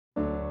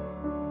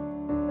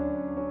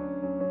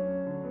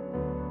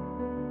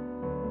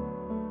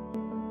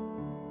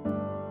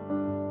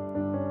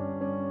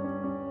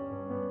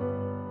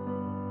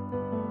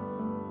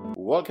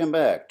Welcome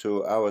back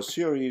to our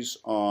series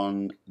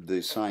on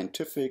the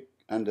scientific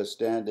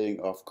understanding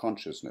of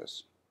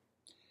consciousness.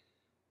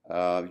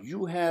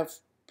 You have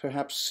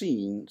perhaps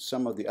seen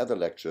some of the other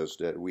lectures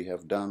that we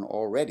have done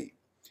already.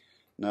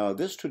 Now,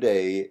 this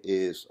today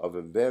is of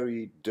a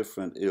very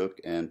different ilk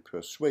and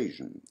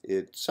persuasion.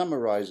 It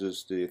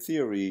summarizes the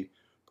theory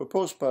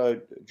proposed by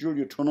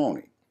Giulio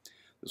Tononi,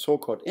 the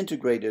so-called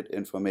integrated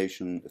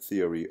information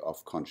theory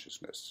of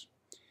consciousness.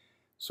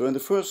 So in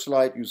the first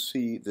slide you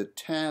see the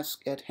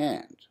task at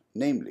hand,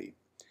 namely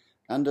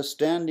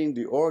understanding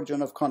the origin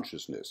of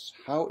consciousness,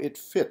 how it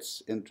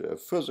fits into a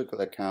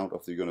physical account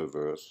of the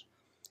universe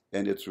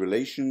and its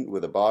relation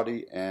with the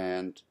body,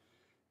 and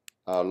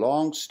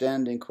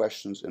long-standing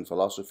questions in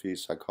philosophy,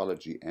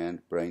 psychology,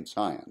 and brain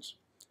science.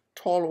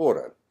 Tall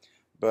order,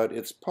 but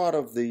it's part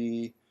of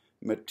the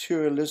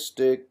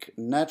materialistic,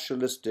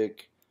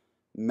 naturalistic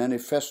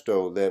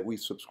manifesto that we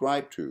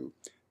subscribe to,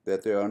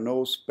 that there are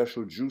no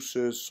special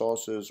juices,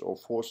 sources, or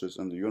forces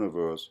in the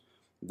universe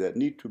that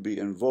need to be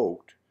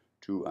invoked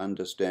to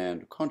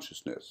understand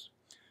consciousness.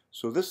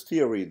 So this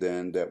theory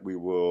then that we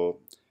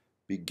will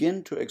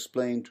begin to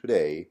explain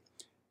today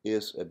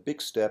is a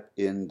big step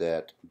in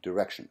that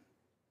direction.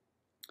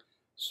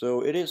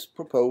 So it is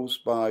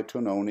proposed by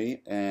Tononi,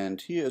 and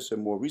here is a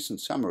more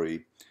recent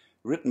summary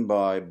written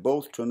by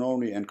both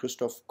Tononi and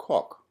Christoph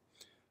Koch.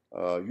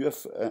 You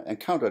have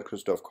encountered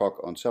Christoph Koch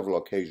on several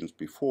occasions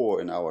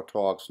before in our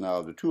talks.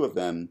 Now the two of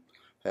them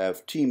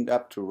have teamed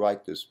up to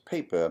write this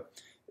paper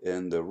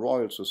in the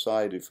Royal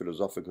Society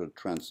Philosophical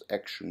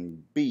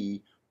Transaction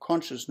B,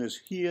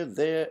 Consciousness Here,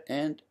 There,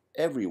 and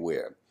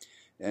Everywhere.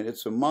 And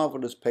it's a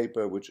marvelous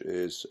paper which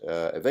is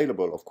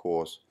available, of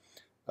course,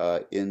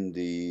 in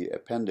the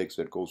appendix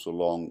that goes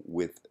along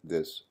with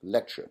this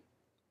lecture.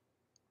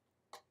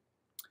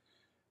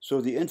 So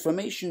the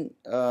information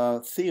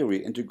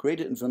theory,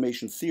 integrated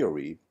information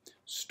theory,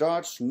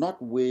 starts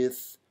not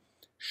with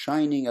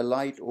shining a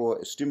light or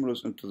a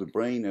stimulus into the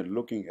brain and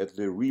looking at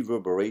the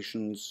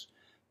reverberations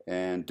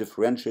and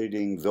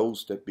differentiating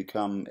those that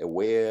become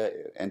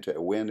aware, enter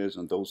awareness,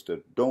 and those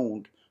that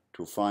don't,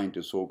 to find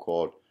the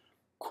so-called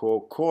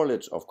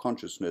correlates of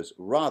consciousness.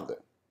 Rather,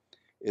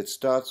 it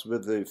starts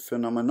with the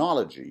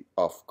phenomenology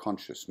of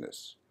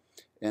consciousness,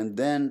 and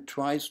then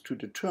tries to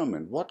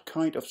determine what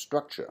kind of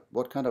structure,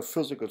 what kind of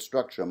physical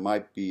structure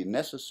might be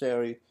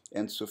necessary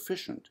and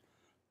sufficient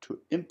to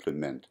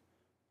implement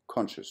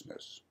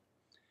consciousness.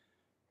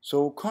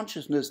 So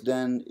consciousness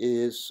then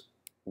is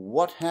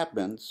what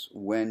happens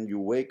when you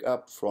wake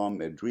up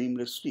from a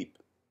dreamless sleep,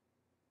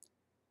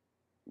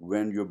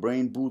 when your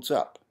brain boots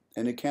up,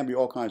 and it can be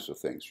all kinds of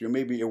things. You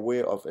may be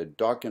aware of a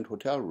darkened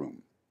hotel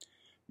room.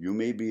 You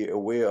may be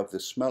aware of the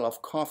smell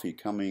of coffee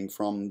coming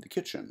from the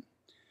kitchen.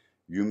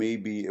 You may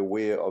be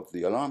aware of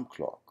the alarm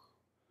clock,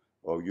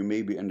 or you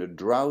may be in a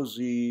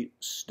drowsy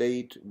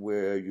state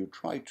where you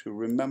try to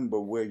remember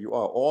where you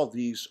are. All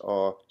these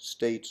are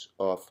states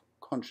of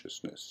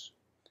consciousness.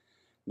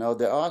 Now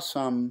there are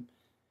some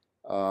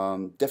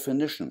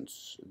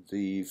definitions,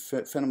 the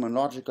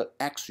phenomenological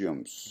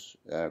axioms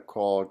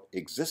called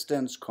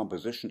existence,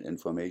 composition,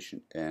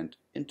 information, and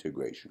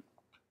integration.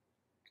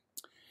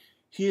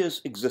 Here's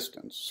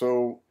existence.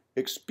 So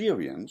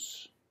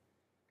experience,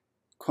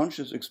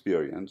 conscious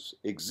experience,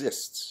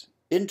 exists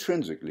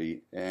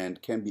intrinsically and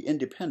can be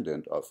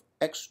independent of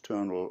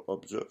external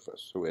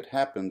observers. So it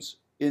happens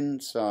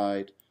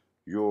inside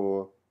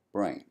your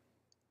brain.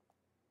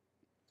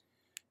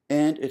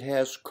 And it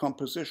has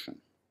composition.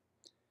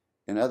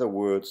 In other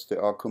words,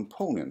 there are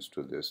components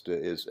to this. There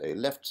is a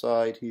left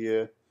side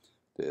here,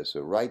 there is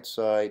a right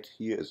side,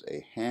 here is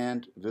a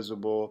hand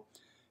visible.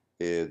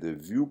 The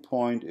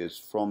viewpoint is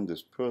from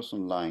this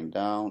person lying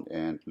down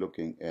and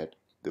looking at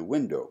the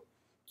window.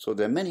 So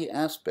there are many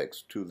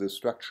aspects to this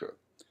structure.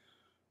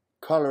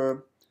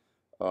 Color,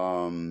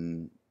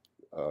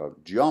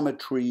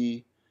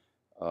 geometry,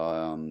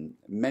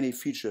 many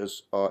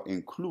features are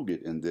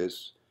included in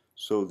this.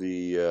 So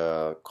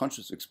the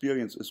conscious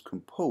experience is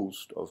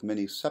composed of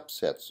many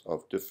subsets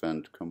of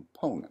different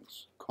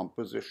components,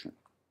 composition.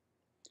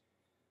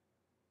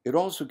 It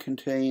also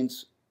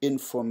contains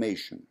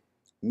information,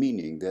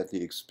 meaning that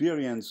the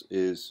experience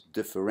is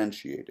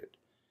differentiated.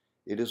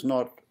 It is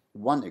not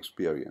one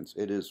experience,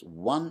 it is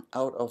one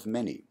out of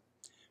many.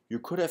 You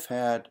could have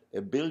had a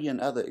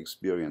billion other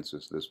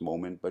experiences this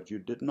moment, but you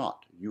did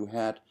not. You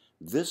had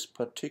this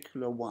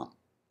particular one.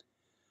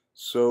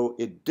 So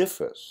it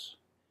differs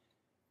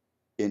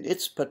in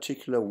its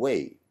particular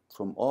way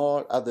from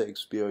all other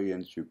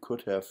experience you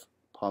could have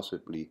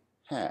possibly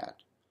had.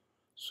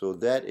 So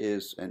that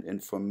is an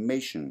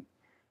information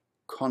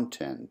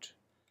content.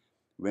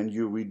 When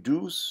you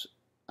reduce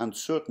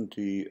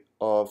uncertainty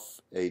of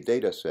a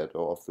data set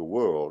or of the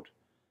world,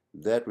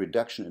 that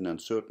reduction in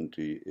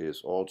uncertainty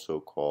is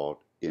also called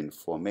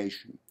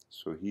information.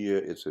 So here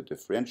it's a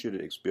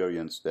differentiated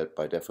experience that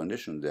by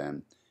definition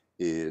then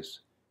is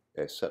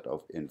a set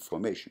of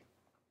information.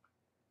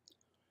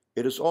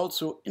 It is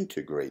also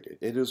integrated.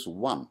 It is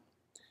one.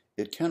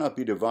 It cannot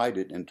be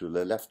divided into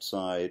the left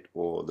side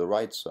or the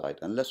right side,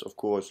 unless, of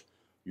course,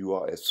 you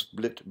are a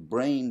split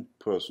brain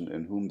person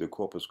in whom the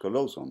corpus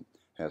callosum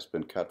has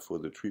been cut for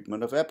the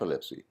treatment of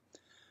epilepsy.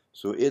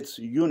 So it's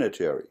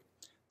unitary.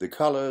 The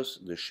colors,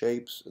 the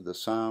shapes, the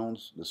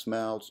sounds, the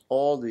smells,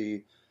 all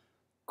the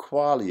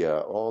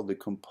qualia, all the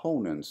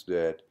components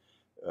that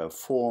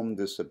form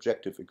the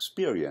subjective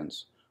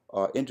experience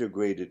are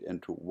integrated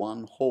into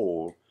one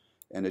whole,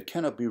 and it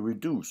cannot be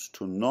reduced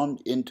to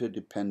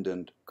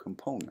non-interdependent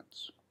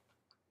components.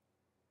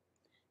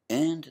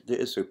 And there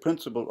is a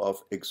principle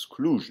of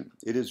exclusion.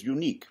 It is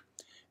unique.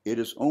 It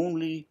is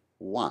only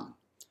one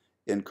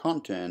in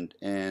content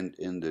and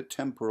in the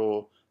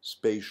temporal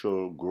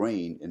spatial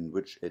grain in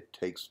which it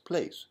takes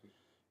place.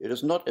 It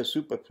is not a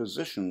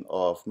superposition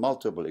of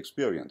multiple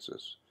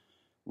experiences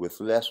with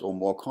less or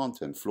more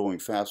content flowing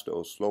faster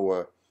or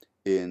slower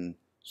in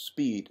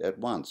speed at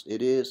once.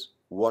 It is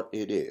what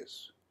it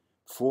is,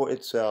 for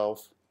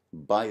itself,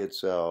 by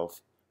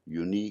itself,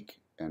 unique,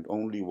 and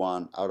only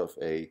one out of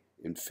a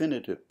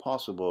infinite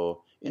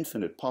possible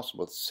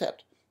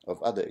set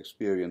of other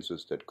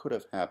experiences that could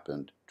have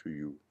happened to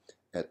you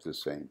at the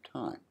same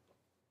time.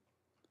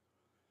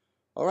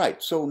 All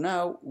right, so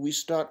now we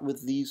start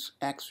with these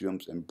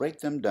axioms and break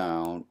them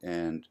down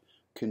and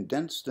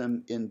condense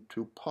them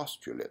into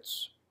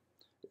postulates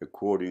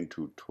according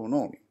to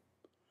Tononi.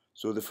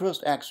 So the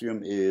first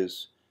axiom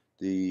is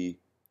the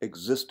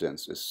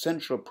existence,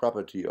 essential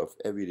property of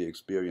everyday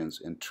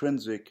experience,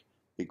 intrinsic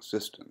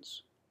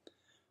existence.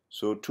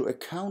 So to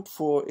account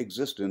for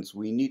existence,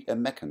 we need a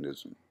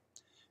mechanism.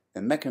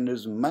 A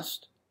mechanism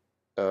must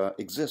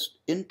exist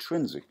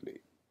intrinsically.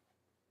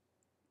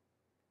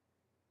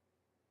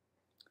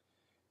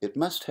 It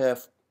must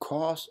have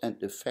cause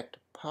and effect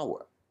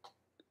power,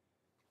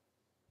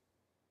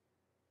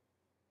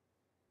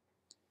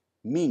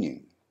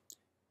 meaning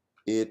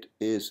it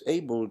is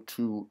able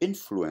to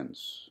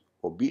influence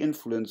or be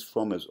influenced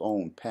from its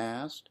own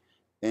past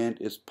and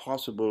its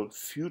possible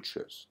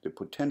futures, the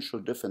potential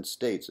different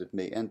states it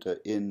may enter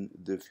in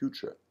the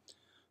future.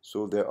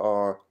 So there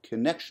are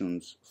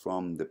connections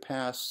from the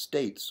past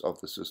states of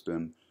the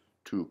system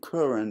to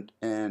current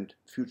and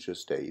future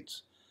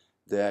states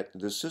that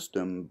the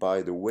system,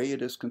 by the way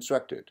it is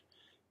constructed,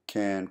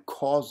 can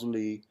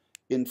causally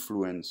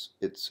influence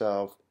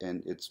itself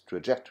and its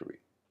trajectory.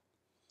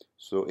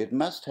 So it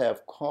must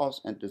have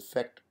cause and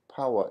effect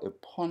power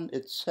upon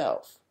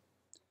itself,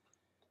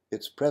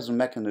 its present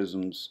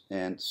mechanisms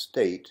and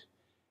state.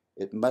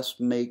 It must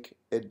make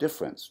a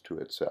difference to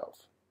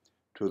itself,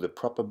 to the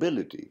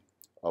probability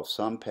of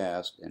some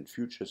past and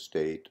future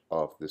state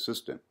of the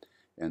system.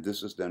 And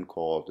this is then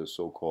called the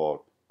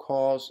so-called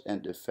cause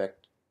and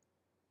effect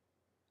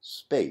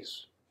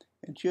space.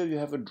 And here you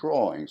have a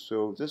drawing.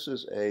 So this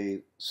is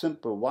a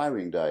simple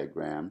wiring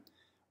diagram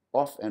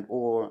off and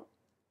or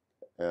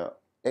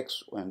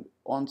X and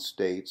on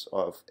states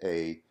of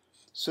a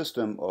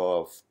system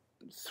of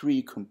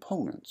three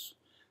components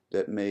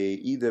that may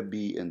either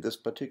be in this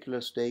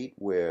particular state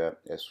where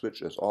a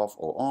switch is off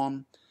or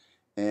on,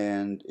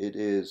 and it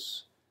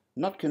is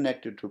not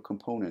connected to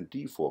component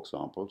D, for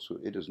example, so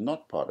it is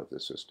not part of the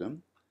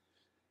system,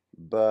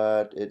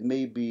 but it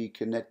may be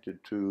connected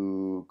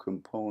to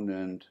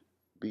component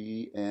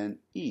B and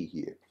E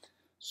here.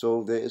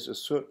 So there is a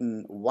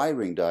certain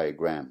wiring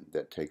diagram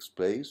that takes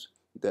place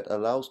that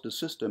allows the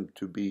system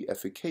to be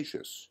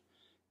efficacious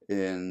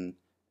in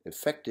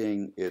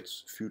affecting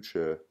its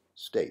future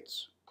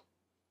states.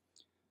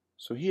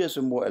 So here's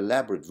a more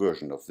elaborate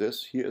version of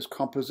this. Here is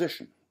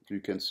composition.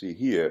 You can see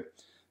here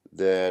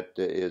that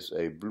there is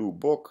a blue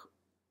book,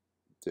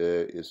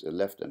 there is a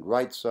left and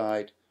right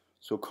side.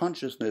 So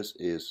consciousness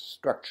is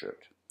structured.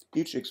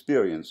 Each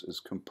experience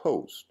is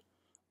composed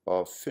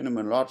of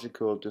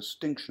phenomenological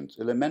distinctions,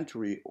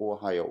 elementary or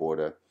higher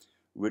order,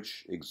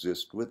 which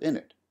exist within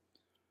it.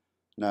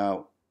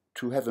 Now,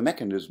 to have a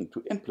mechanism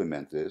to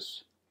implement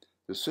this,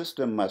 the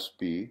system must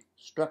be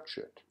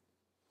structured.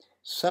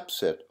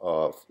 Subset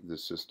of the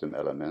system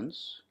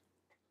elements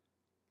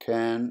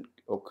can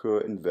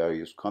occur in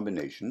various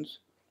combinations,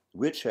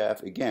 which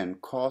have, again,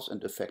 cause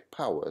and effect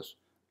powers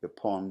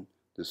upon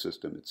the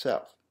system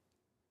itself.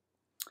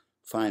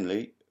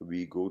 Finally,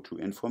 we go to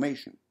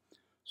information.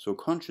 So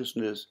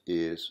consciousness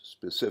is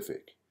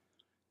specific.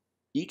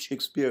 Each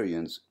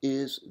experience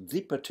is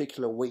the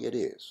particular way it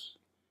is.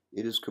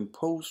 It is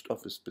composed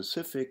of a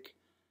specific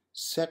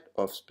set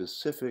of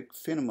specific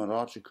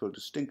phenomenological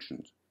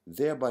distinctions,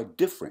 thereby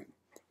differing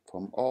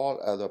from all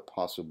other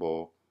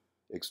possible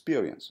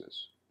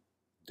experiences.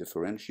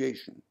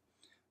 Differentiation.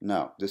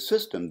 Now, the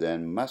system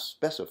then must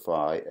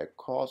specify a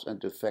cause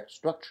and effect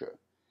structure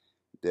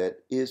that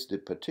is the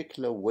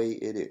particular way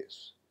it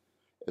is.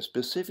 A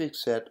specific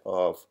set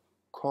of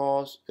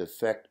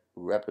cause-effect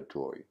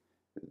repertory,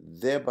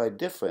 thereby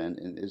differing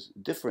in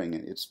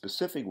its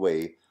specific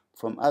way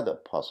from other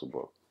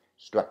possible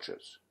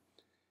structures.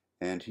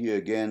 And here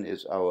again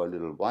is our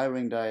little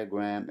wiring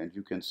diagram, and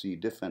you can see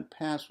different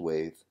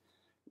pathways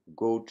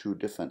go to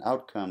different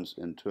outcomes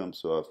in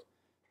terms of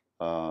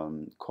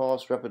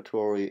cause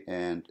repertory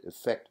and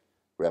effect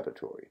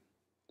repertory.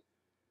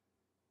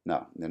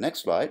 Now, in the next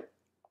slide,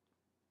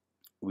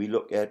 we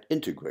look at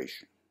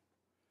integration.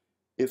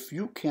 If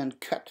you can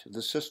cut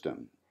the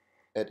system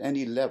at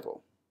any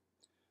level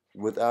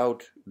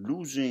without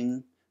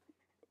losing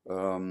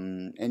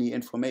any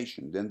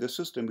information, then the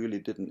system really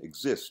didn't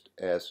exist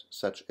as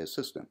such a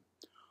system.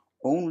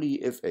 Only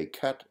if a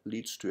cut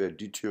leads to a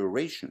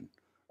deterioration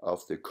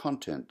of the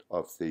content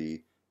of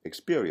the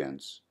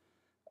experience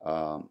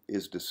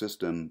is the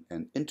system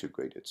an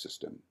integrated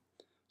system.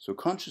 So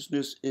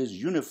consciousness is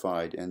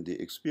unified and the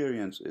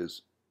experience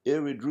is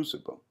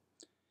irreducible.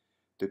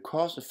 The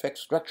cause-effect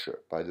structure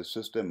by the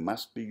system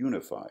must be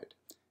unified.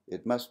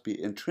 It must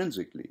be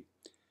intrinsically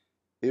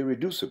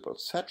irreducible,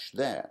 such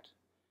that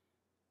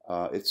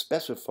it's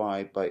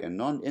specified by a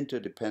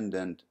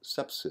non-interdependent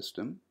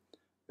subsystem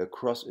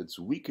across its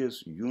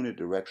weakest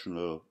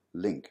unidirectional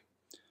link.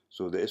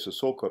 So there is a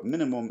so-called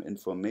minimum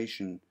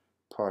information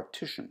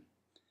partition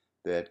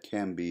that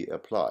can be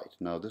applied.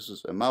 Now this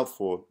is a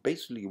mouthful.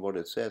 Basically what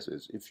it says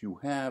is, if you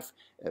have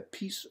a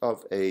piece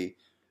of a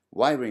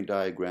wiring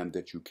diagram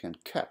that you can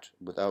cut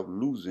without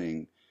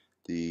losing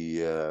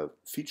the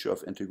feature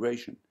of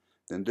integration,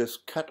 then this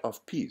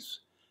cut-off piece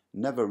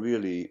never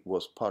really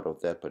was part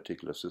of that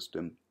particular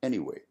system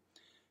anyway.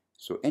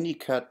 So any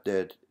cut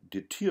that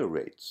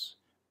deteriorates,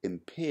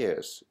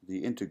 impairs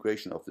the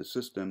integration of the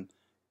system,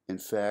 in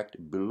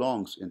fact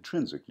belongs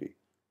intrinsically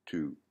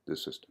to the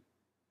system.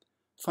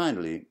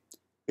 Finally,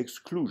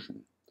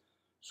 exclusion.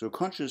 So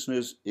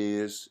consciousness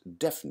is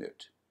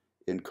definite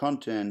in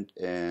content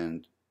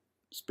and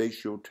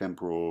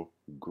spatio-temporal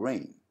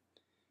grain,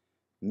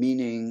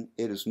 meaning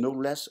it is no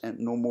less and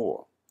no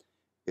more.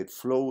 It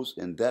flows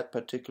in that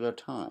particular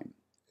time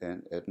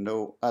and at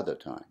no other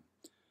time.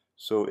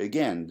 So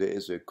again, there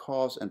is a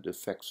cause and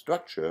effect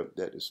structure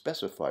that is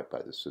specified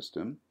by the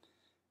system,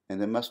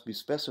 and it must be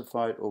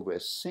specified over a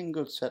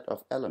single set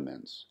of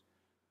elements,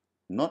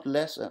 not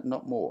less and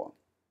not more.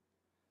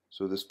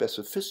 So the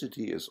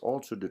specificity is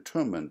also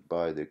determined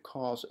by the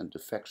cause and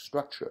effect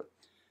structure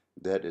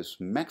that is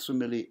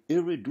maximally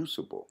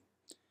irreducible,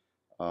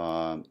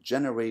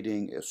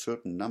 generating a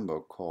certain number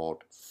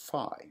called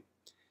phi.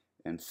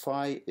 And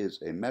phi is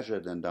a measure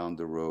then down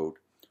the road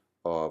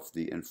of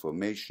the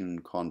information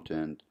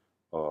content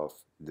of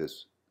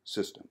this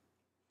system.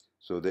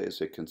 So there is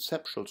a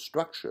conceptual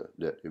structure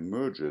that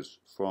emerges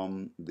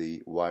from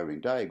the wiring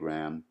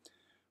diagram,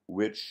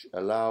 which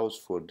allows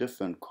for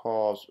different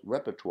cause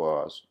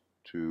repertoires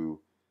to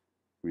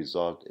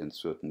result in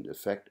certain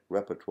effect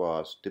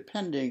repertoires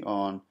depending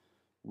on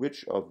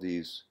which of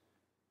these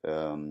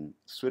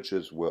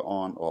switches were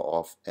on or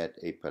off at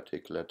a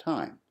particular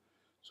time.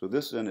 So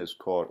this then is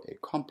called a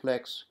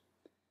complex,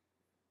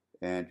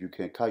 and you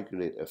can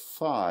calculate a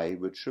phi,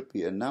 which should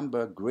be a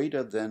number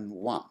greater than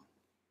 1.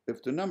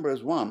 If the number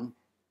is 1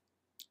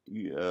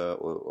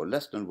 or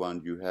less than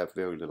 1, you have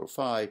very little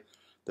phi.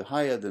 The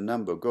higher the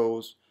number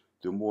goes,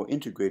 the more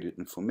integrated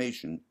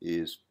information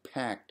is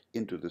packed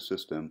into the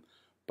system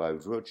by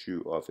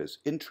virtue of its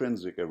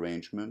intrinsic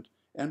arrangement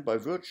and by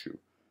virtue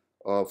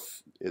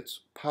of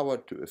its power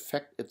to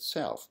affect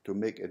itself, to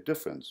make a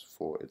difference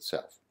for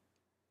itself.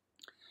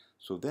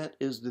 So that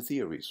is the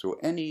theory. So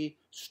any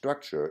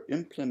structure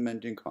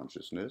implementing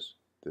consciousness,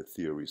 the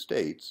theory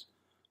states,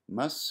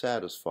 must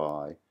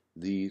satisfy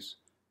these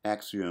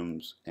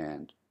axioms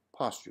and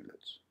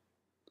postulates.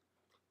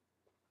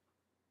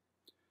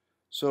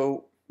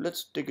 So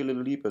let's dig a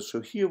little deeper.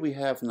 So here we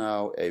have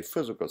now a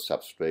physical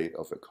substrate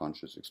of a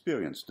conscious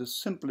experience, the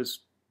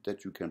simplest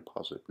that you can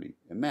possibly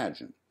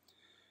imagine.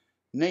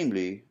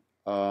 Namely,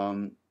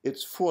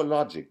 it's 4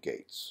 logic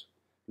gates,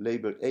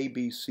 labeled A,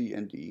 B, C,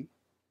 and D,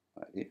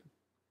 right here.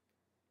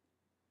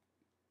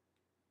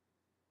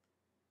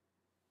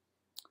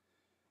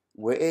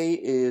 Where A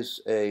is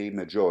a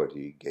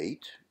majority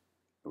gate,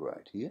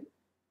 right here.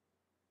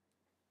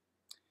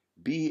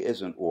 B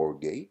is an OR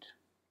gate.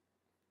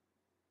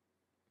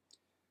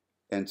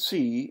 And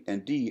C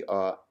and D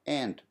are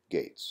AND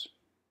gates.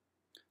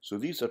 So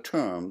these are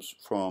terms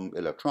from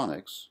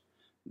electronics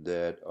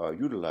that are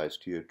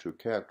utilized here to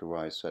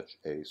characterize such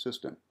a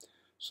system.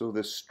 So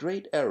the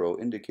straight arrow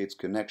indicates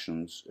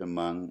connections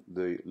among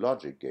the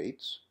logic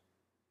gates,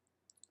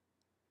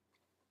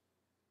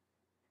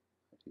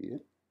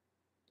 here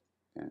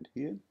and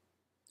here.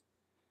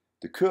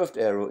 The curved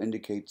arrow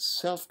indicates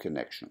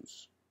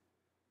self-connections,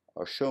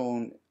 are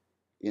shown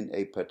in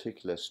a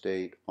particular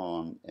state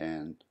on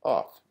and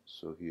off.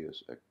 So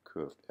here's a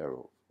curved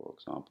arrow, for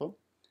example.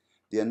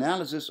 The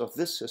analysis of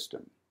this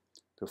system,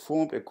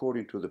 performed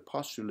according to the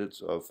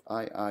postulates of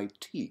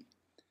IIT,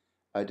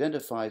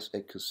 identifies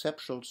a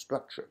conceptual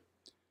structure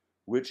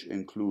which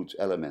includes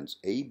elements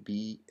A,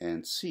 B,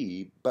 and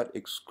C, but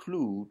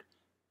exclude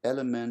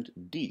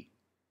element D,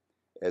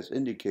 as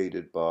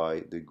indicated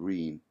by the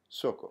green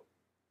circle.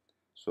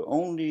 So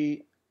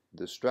only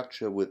the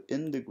structure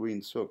within the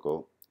green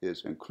circle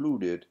is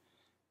included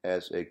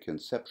as a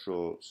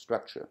conceptual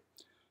structure.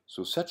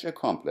 So such a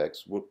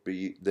complex would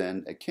be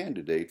then a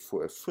candidate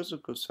for a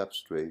physical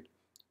substrate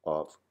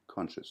of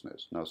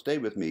consciousness. Now stay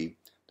with me,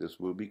 this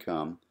will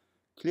become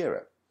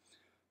clearer.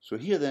 So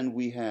here then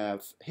we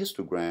have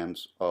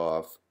histograms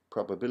of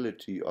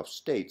probability of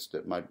states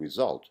that might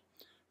result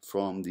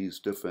from these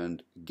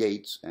different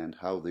gates and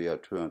how they are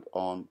turned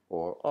on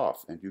or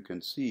off. And you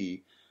can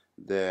see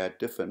that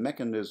different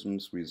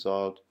mechanisms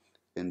result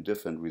in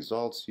different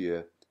results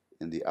here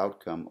in the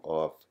outcome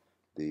of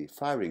the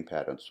firing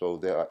pattern. So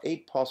there are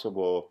 8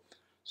 possible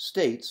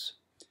states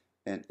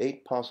and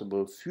 8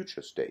 possible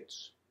future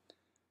states.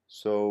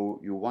 So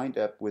you wind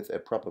up with a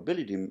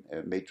probability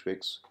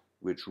matrix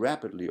which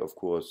rapidly, of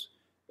course,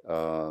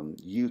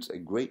 yields a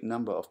great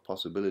number of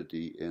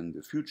possibility in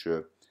the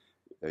future,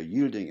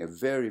 yielding a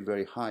very,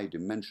 very high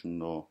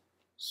dimensional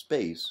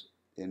space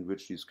in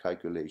which these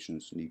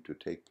calculations need to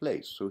take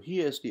place. So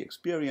here is the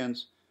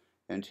experience,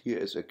 and here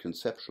is a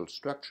conceptual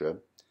structure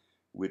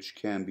which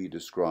can be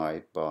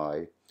described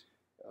by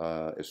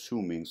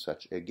assuming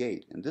such a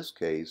gate. In this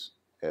case,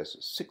 as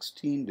a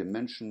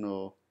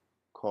 16-dimensional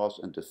cause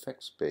and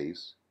effect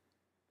space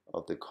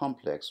of the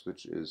complex,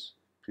 which is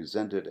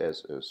presented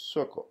as a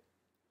circle.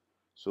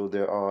 So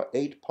there are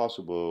 8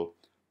 possible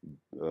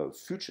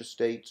future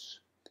states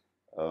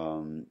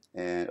and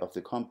of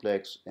the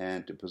complex,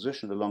 and the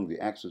position along the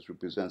axis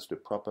represents the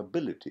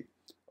probability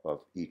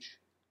of each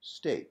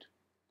state.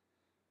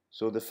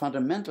 So the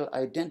fundamental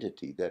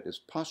identity that is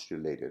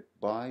postulated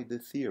by the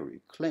theory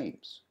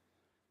claims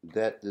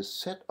that the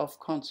set of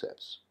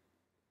concepts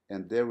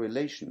and their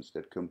relations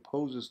that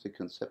composes the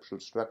conceptual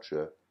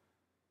structure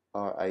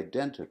are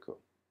identical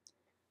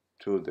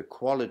to the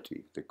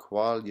quality, the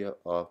qualia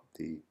of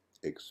the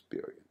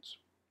experience.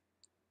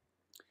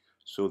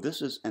 So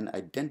this is an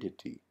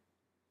identity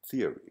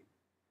theory.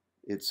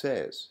 It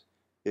says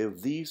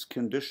if these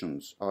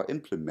conditions are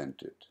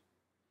implemented,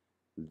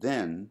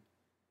 then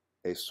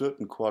a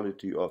certain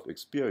quality of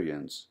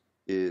experience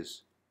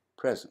is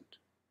present.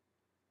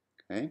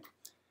 Okay?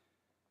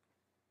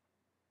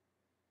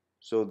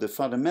 So the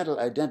fundamental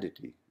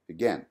identity,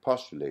 again,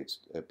 postulates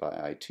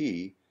by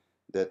IT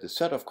that the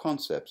set of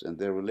concepts and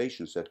their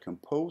relations that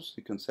compose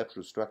the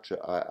conceptual structure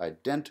are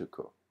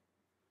identical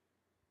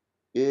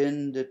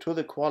to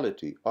the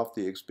quality of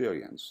the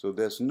experience. So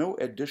there's no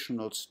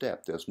additional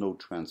step, there's no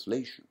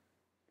translation.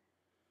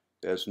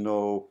 There's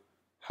no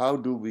how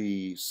do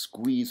we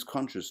squeeze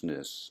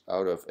consciousness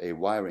out of a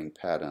wiring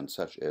pattern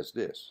such as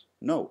this.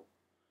 No.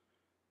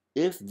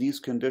 If these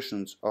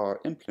conditions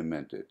are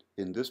implemented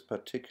in this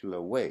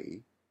particular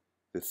way,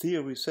 the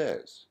theory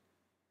says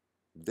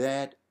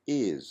that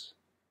is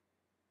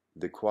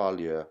the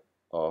qualia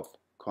of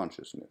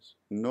consciousness.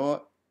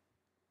 No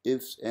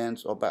ifs,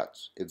 ands, or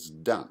buts. It's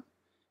done.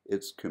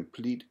 It's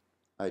complete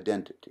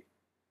identity.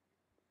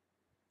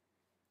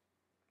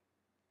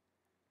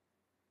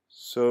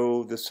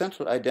 So the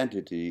central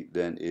identity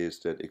then is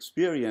that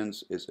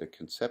experience is a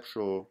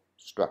conceptual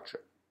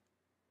structure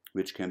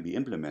which can be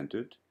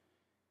implemented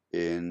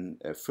in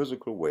a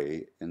physical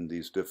way in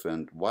these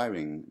different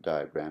wiring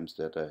diagrams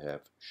that I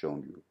have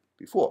shown you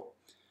before.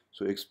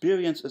 So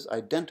experience is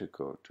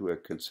identical to a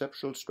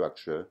conceptual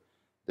structure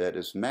that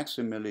is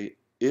maximally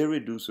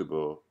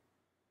irreducible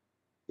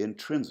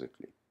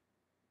intrinsically.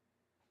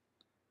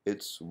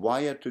 It's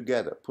wired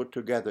together, put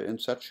together in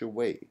such a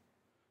way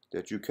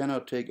that you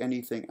cannot take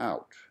anything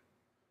out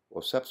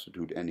or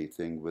substitute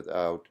anything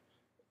without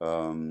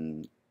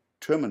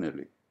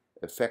terminally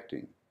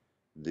affecting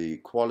the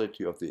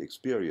quality of the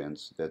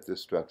experience that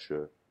this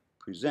structure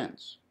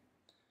presents.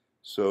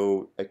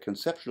 So a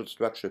conceptual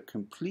structure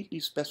completely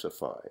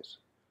specifies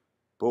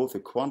both the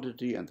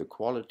quantity and the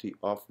quality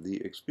of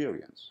the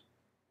experience.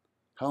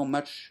 How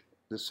much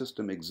the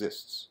system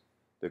exists,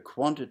 the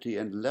quantity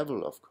and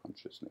level of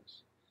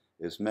consciousness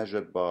is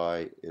measured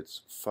by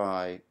its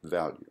phi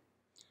value.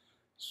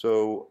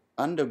 So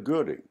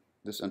undergirding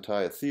this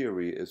entire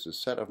theory is a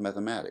set of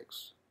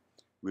mathematics,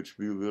 which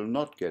we will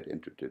not get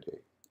into today.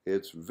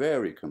 It's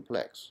very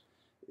complex.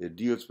 It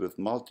deals with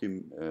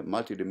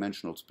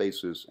multidimensional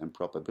spaces and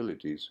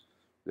probabilities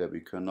that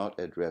we cannot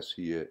address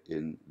here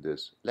in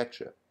this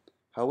lecture.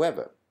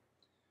 However,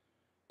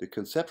 the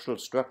conceptual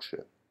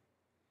structure,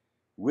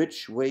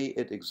 which way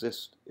it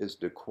exists, is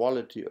the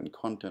quality and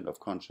content of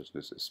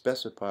consciousness, is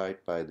specified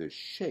by the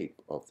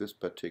shape of this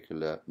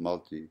particular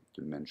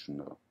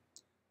multidimensional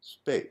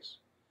space.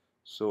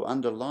 So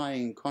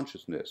underlying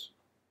consciousness,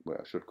 well,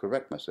 I should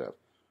correct myself,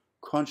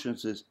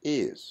 consciousness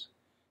is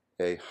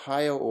a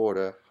higher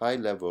order, high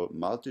level,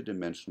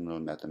 multidimensional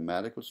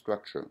mathematical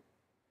structure,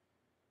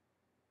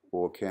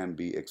 or can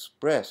be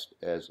expressed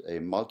as a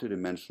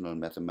multidimensional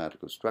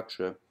mathematical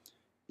structure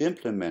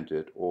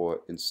implemented or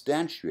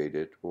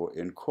instantiated or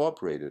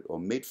incorporated or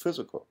made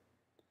physical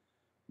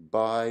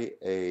by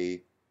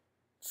a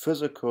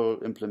physical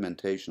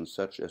implementation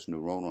such as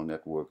neuronal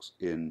networks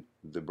in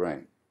the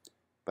brain.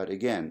 But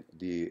again,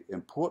 the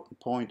important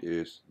point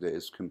is there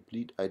is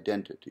complete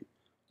identity.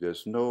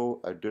 There's no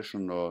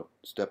additional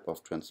step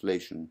of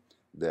translation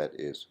that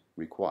is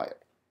required.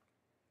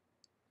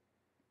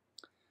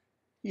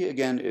 Here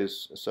again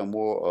is some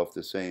more of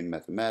the same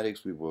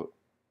mathematics. We will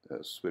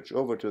switch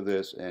over to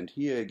this, and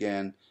here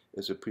again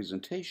is a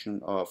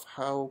presentation of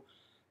how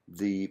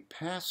the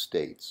past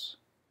states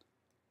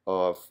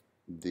of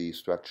the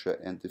structure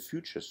and the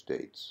future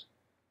states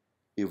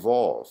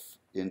evolve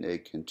in a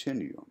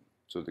continuum.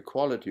 So the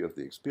quality of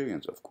the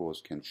experience, of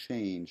course, can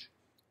change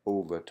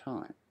over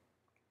time.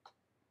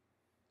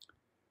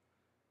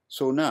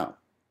 So now,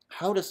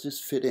 how does this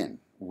fit in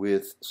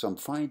with some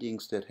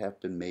findings that have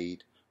been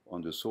made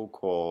on the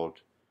so-called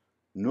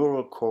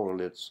neural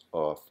correlates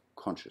of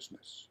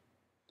consciousness?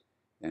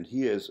 And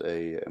here is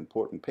an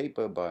important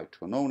paper by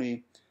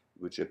Tononi,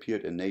 which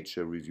appeared in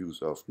Nature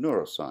Reviews of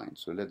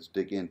Neuroscience. So let's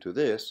dig into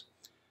this.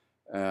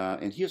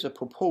 And here's a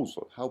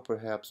proposal how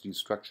perhaps these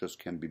structures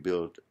can be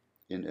built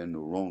in a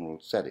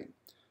neuronal setting.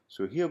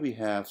 So here we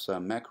have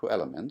some macro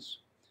elements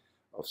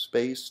of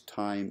space,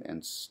 time,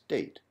 and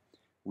state.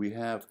 We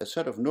have a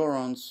set of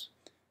neurons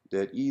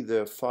that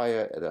either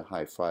fire at a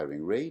high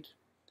firing rate,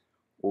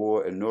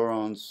 or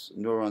neurons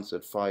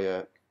that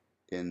fire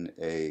in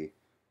a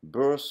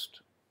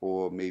burst,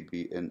 or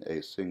maybe in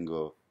a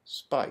single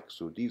spike.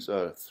 So these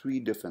are three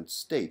different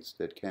states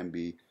that can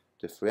be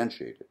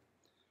differentiated.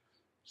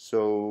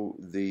 So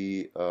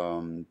the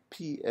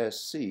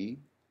PSC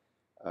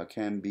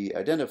can be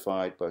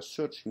identified by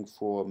searching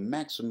for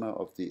maxima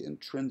of the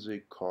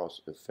intrinsic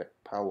cause-effect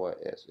power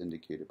as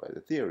indicated by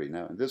the theory.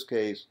 Now in this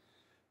case,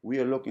 we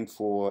are looking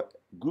for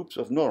groups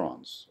of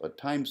neurons or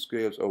time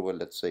scales over,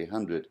 let's say,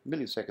 100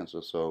 milliseconds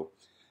or so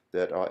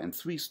that are in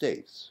three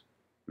states: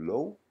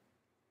 low,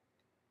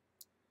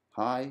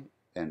 high,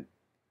 and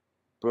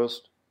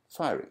burst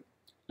firing.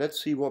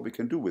 Let's see what we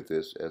can do with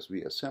this as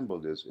we assemble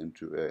this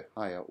into a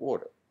higher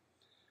order.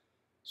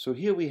 So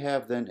here we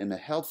have then in a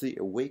healthy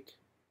awake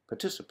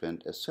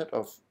participant a set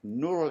of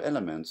neural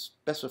elements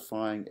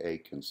specifying a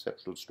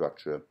conceptual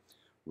structure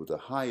with the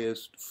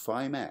highest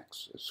phi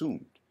max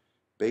assumed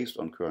based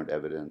on current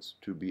evidence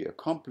to be a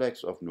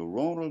complex of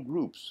neuronal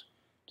groups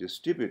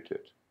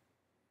distributed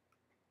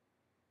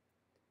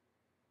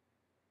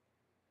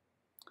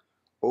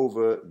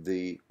over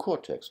the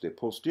cortex, the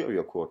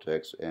posterior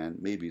cortex,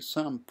 and maybe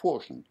some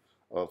portion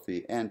of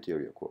the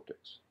anterior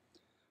cortex.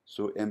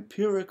 So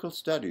empirical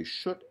studies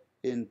should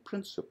in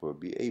principle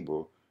be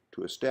able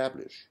to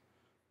establish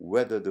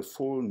whether the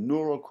full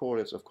neural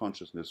correlates of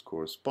consciousness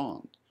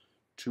correspond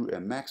to a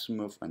maximum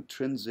of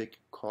intrinsic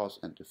cause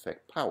and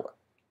effect power,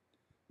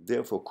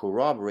 therefore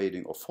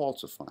corroborating or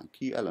falsifying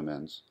key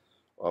elements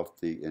of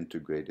the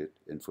integrated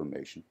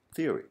information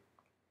theory.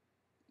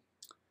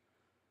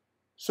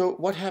 So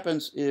what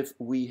happens if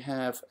we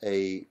have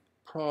a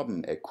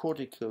problem, a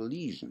cortical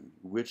lesion,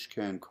 which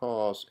can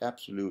cause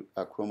absolute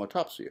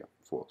achromatopsia,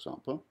 for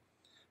example,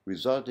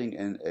 resulting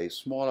in a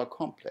smaller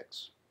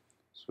complex?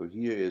 So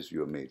here is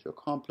your major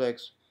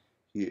complex,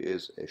 here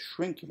is a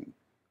shrinking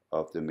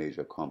of the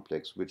major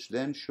complex, which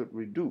then should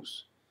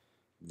reduce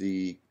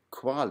the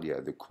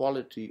qualia, the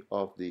quality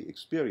of the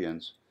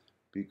experience,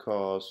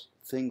 because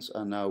things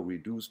are now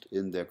reduced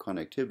in their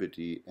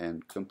connectivity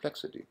and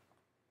complexity.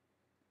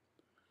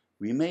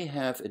 We may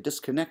have a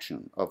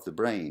disconnection of the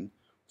brain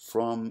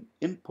from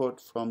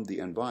input from the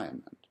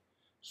environment.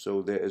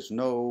 So there is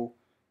no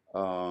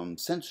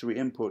sensory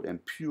input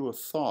and pure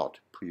thought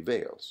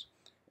prevails.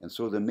 And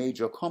so the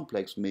major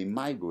complex may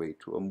migrate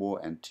to a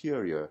more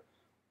anterior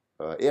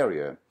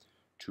area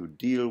to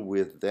deal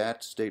with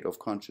that state of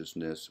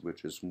consciousness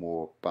which is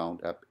more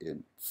bound up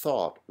in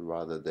thought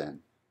rather than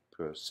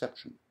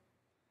perception.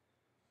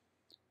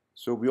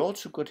 So we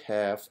also could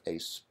have a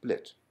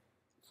split.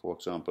 For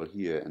example,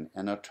 here an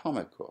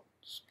anatomical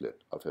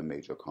split of a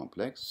major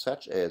complex,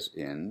 such as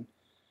in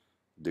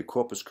the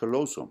corpus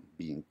callosum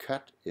being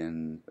cut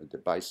in the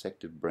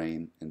bisected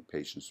brain in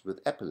patients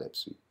with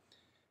epilepsy.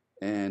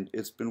 And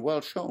it's been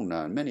well shown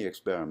now in many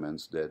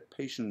experiments that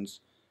patients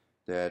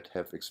that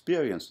have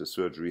experienced the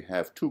surgery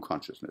have two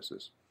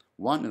consciousnesses,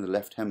 one in the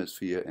left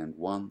hemisphere and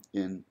one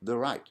in the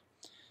right.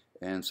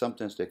 And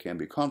sometimes there can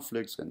be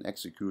conflicts in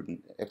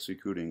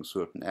executing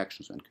certain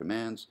actions and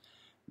commands.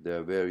 There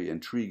are very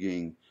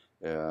intriguing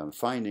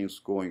findings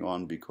going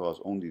on because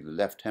only the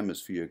left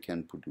hemisphere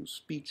can produce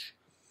speech,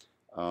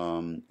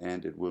 and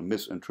it will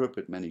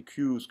misinterpret many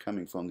cues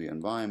coming from the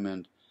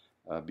environment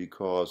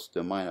because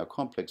the minor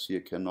complex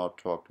here cannot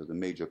talk to the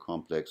major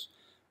complex.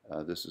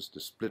 This is the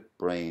split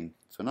brain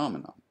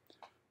phenomenon.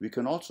 We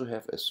can also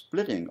have a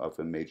splitting of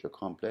a major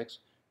complex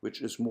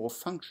which is more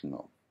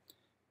functional.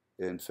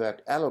 In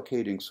fact,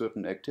 allocating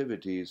certain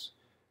activities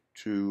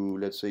to,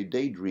 let's say,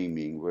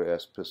 daydreaming,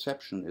 whereas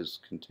perception is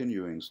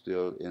continuing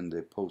still in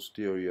the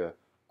posterior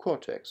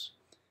cortex.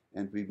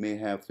 And we may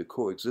have the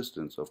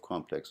coexistence of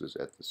complexes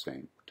at the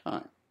same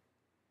time.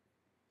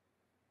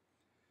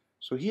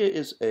 So here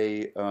is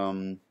a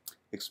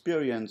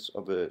experience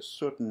of a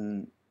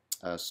certain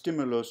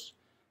stimulus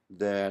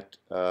that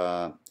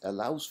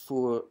allows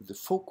for the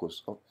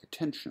focus of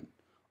attention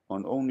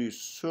on only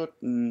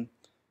certain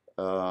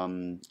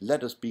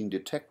letters being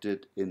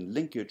detected in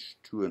linkage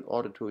to an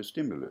auditory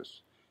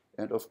stimulus.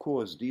 And of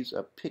course, these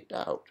are picked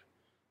out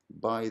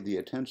by the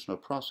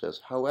attentional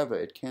process. However,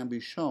 it can be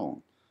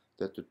shown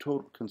that the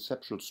total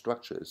conceptual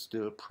structure is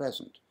still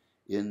present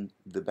in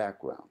the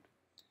background,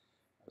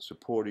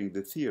 supporting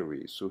the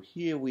theory. So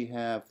here we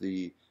have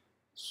the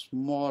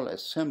small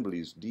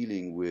assemblies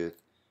dealing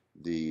with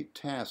the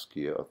task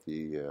here of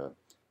the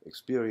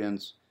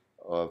experience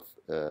of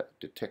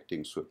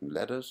detecting certain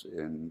letters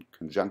in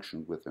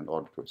conjunction with an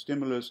auditory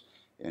stimulus.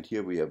 And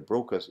here we have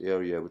Broca's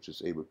area, which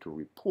is able to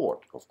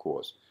report, of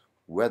course,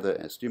 whether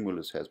a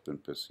stimulus has been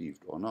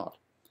perceived or not.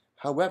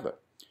 However,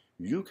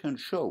 you can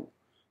show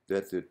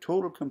that the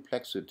total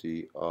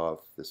complexity of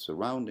the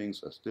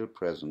surroundings are still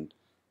present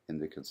in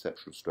the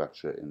conceptual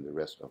structure in the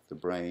rest of the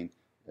brain,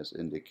 as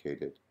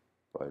indicated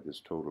by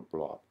this total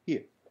blob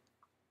here.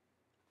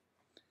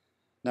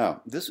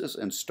 Now, this is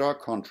in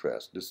stark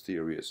contrast, this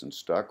theory is in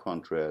stark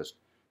contrast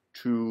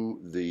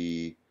to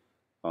the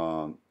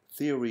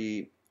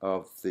theory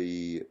of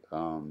the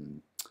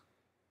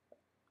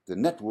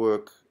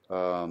network,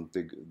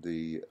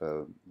 the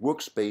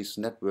workspace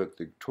network,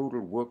 the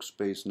total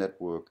workspace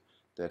network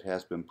that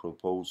has been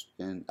proposed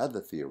in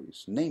other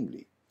theories,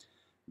 namely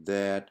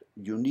that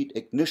you need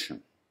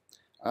ignition.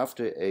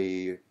 After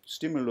a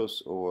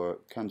stimulus or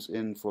comes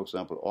in, for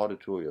example,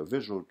 auditory or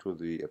visual to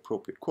the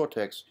appropriate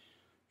cortex,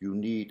 you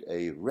need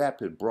a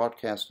rapid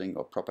broadcasting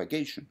or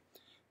propagation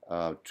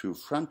to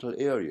frontal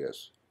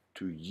areas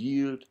to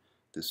yield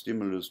the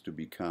stimulus to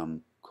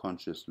become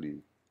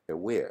consciously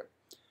aware.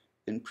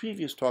 In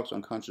previous talks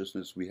on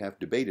consciousness, we have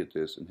debated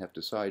this and have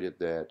decided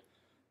that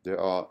there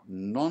are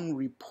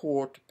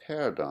non-report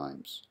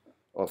paradigms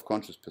of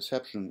conscious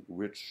perception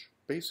which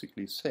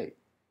basically say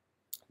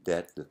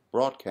that the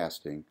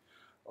broadcasting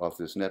of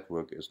this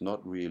network is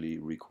not really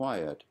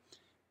required,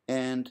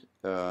 and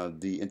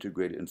the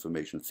integrated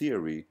information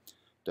theory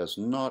does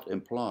not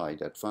imply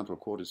that frontal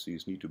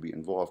cortices need to be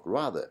involved.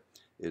 Rather,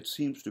 it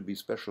seems to be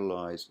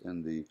specialized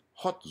in the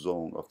hot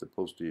zone of the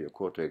posterior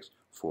cortex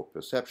for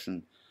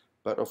perception.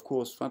 But of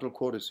course, frontal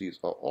cortices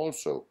are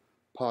also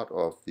part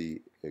of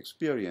the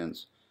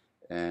experience,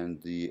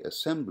 and the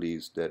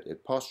assemblies that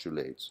it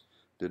postulates,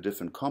 the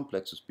different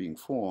complexes being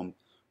formed,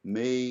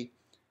 may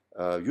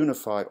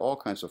unify all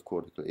kinds of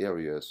cortical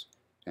areas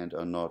and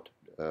are not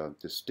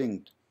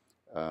distinct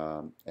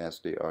as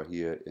they are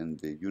here in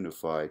the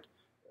unified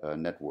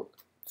network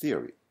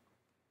theory.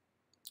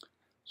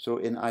 So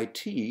in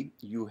IT,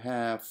 you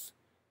have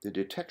the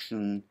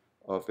detection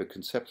of a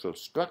conceptual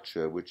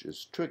structure which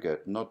is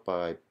triggered not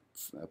by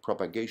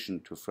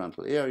propagation to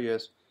frontal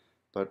areas,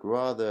 but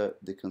rather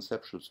the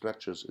conceptual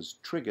structures is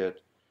triggered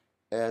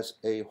as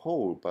a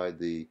whole by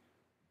the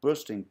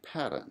bursting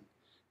pattern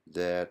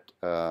that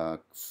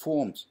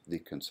forms the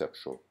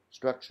conceptual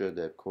structure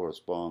that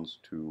corresponds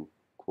to,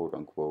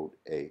 quote-unquote,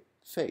 a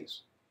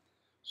phase.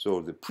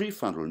 So the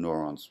prefrontal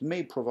neurons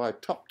may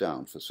provide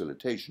top-down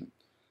facilitation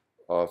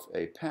of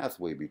a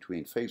pathway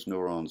between phase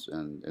neurons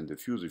and the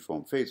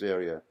fusiform phase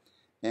area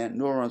and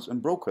neurons in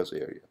Broca's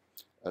area,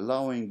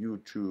 allowing you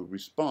to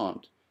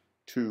respond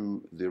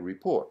to the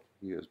report.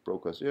 Here's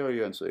Broca's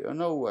area and say, oh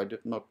no, I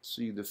did not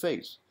see the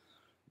phase.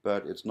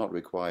 But it's not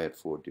required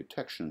for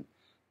detection.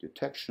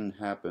 Detection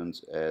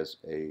happens as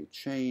a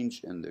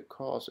change in the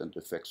cause and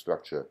effect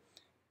structure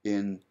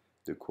in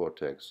the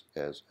cortex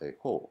as a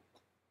whole.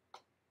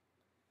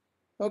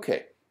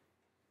 Okay.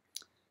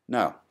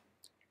 Now,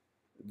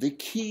 the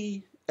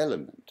key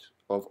element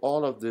of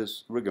all of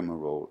this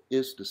rigmarole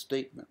is the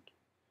statement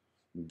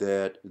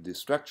that the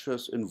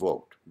structures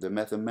invoked, the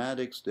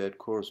mathematics that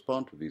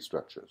correspond to these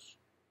structures,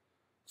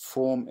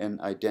 form an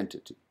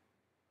identity,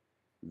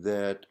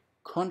 that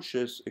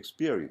conscious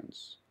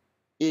experience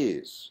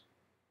is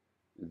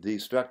the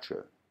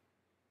structure,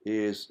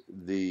 is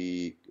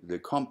the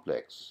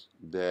complex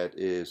that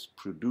is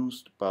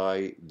produced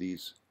by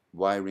these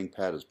wiring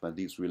patterns, by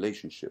these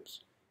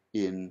relationships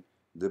in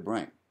the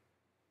brain.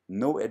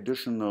 No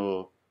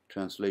additional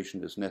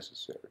translation is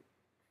necessary.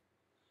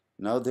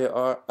 Now, there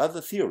are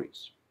other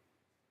theories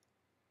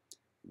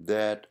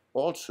that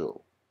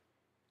also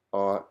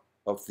are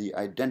of the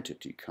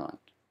identity kind,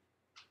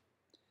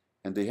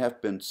 and they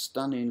have been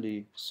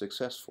stunningly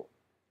successful.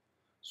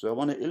 So I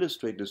want to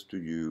illustrate this to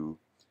you.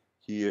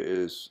 Here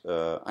is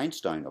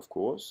Einstein, of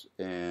course,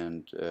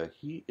 and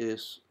he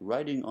is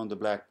writing on the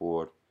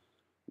blackboard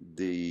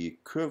the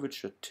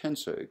curvature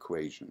tensor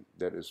equation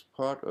that is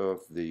part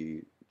of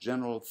the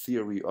general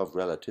theory of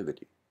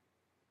relativity.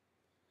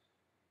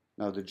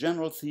 Now, the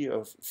general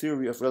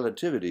theory of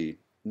relativity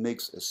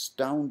makes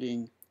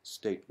astounding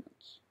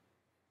statements.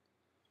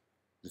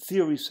 The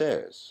theory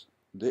says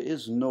there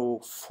is no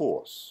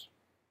force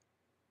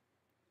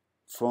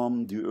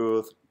from the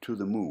Earth to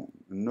the Moon,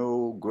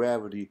 no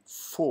gravity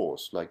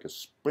force like a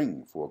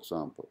spring, for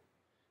example,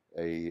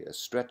 a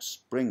stretched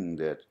spring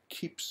that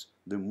keeps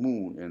the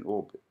Moon in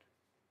orbit.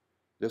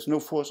 There's no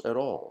force at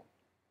all.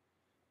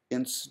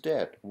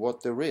 Instead,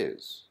 what there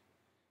is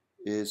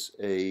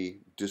a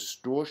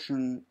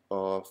distortion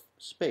of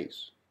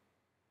space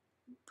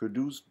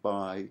produced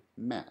by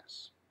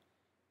mass.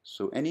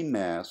 So any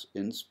mass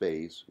in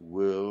space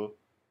will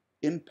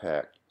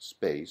impact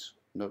space,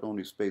 not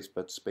only space,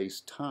 but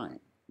space-time,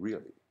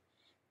 really.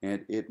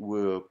 And it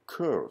will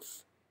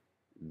curve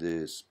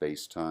the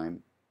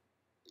space-time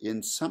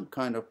in some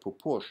kind of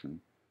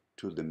proportion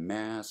to the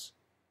mass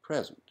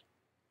present.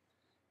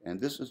 And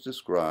this is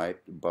described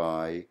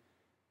by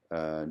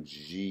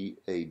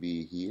GAB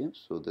here.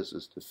 So this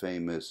is the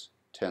famous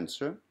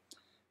tensor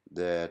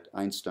that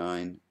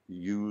Einstein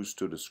used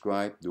to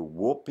describe the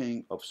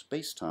warping of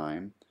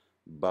space-time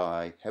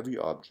by heavy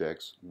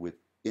objects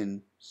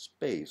within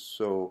space.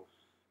 So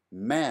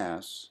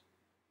mass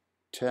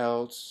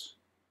tells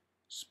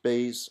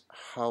space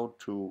how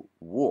to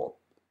warp,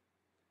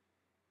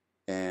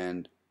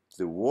 and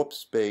the warp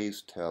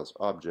space tells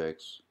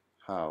objects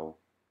how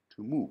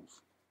to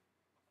move.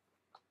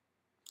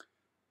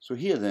 So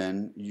here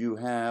then you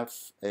have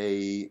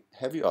a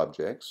heavy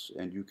objects,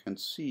 and you can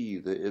see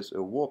there is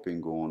a warping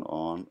going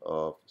on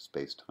of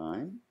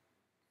space-time,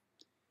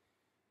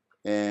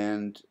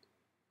 and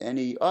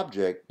any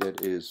object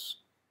that is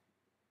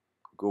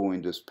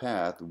going this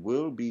path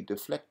will be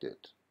deflected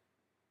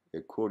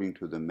according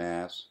to the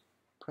mass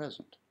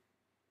present.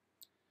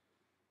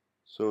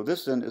 So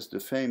this then is the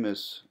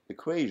famous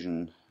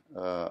equation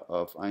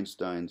of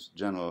Einstein's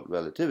general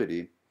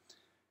relativity.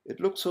 It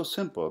looks so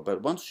simple,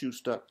 but once you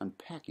start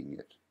unpacking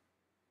it,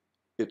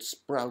 it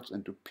sprouts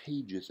into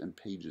pages and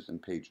pages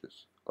and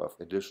pages of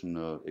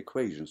additional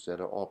equations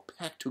that are all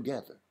packed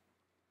together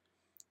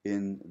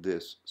in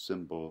this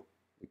simple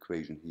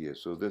equation here.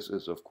 So this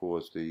is, of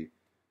course, the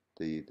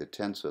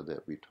tensor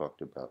that we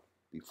talked about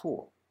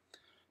before.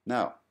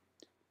 Now,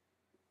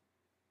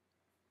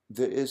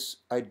 there is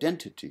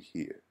identity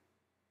here.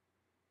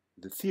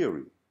 The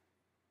theory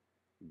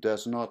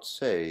does not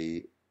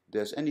say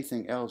there's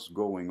anything else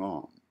going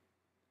on.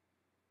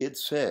 It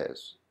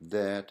says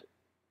that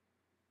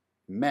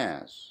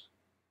mass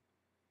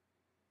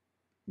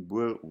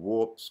will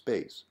warp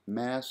space.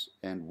 Mass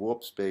and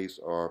warp space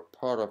are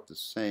part of the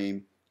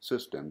same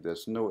system.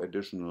 There's no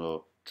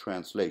additional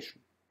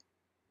translation.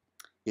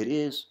 It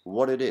is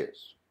what it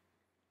is.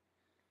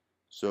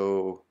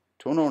 So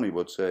Tononi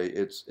would say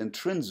it's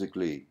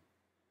intrinsically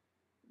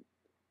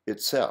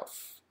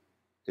itself.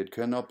 It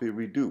cannot be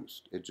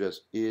reduced. It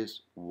just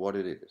is what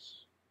it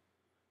is.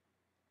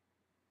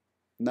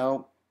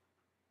 Now,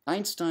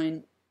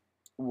 Einstein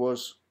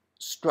was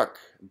struck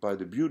by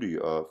the beauty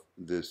of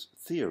this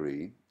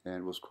theory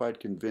and was quite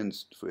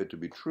convinced for it to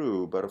be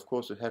true, but of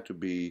course it had to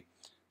be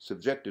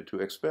subjected to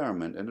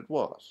experiment, and it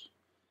was.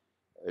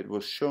 It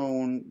was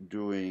shown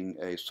during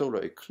a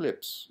solar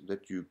eclipse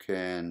that you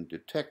can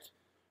detect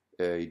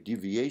a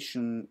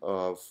deviation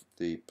of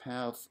the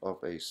path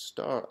of a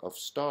star, of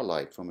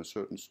starlight from a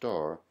certain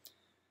star,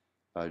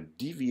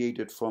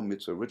 deviated from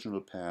its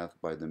original path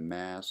by the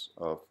mass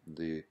of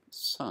the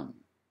sun.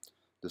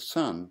 The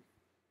sun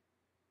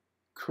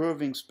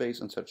curving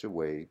space in such a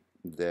way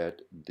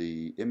that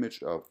the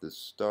image of the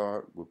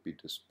star would be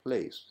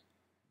displaced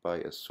by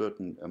a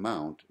certain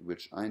amount,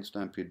 which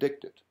Einstein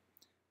predicted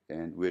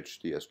and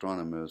which the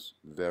astronomers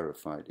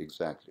verified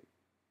exactly.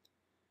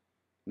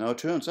 Now it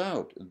turns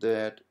out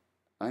that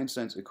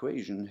Einstein's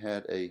equation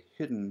had a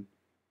hidden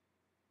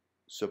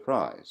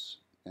surprise,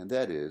 and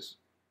that is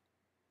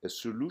a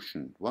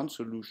solution. One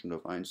solution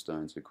of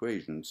Einstein's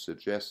equation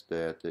suggests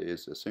that there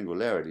is a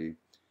singularity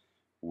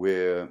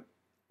where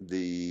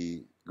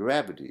the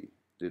gravity,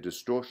 the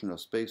distortion of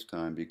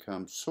space-time,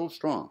 becomes so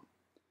strong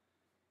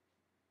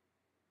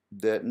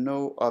that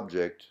no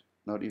object,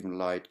 not even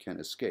light, can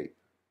escape.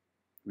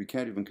 We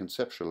can't even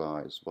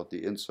conceptualize what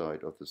the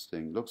inside of this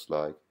thing looks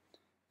like,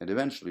 and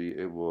eventually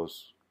it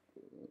was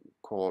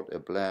called a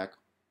black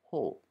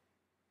hole.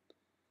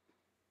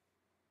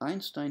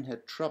 Einstein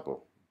had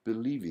trouble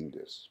believing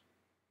this.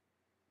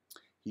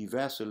 He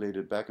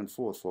vacillated back and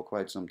forth for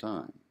quite some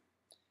time.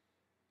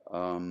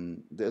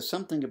 There's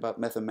something about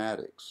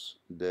mathematics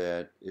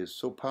that is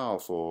so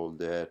powerful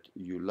that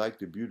you like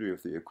the beauty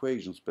of the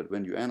equations, but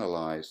when you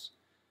analyze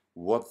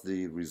what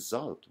the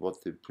result,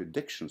 what the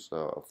predictions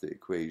are of the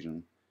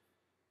equation,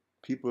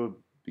 people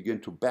begin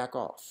to back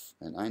off.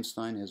 And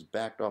Einstein has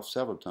backed off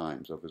several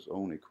times of his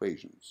own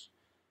equations.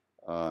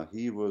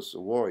 He was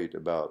worried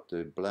about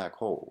the black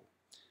hole.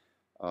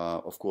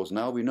 Of course,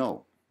 now we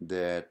know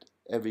that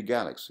every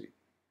galaxy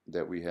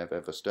that we have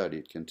ever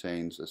studied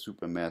contains a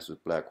supermassive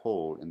black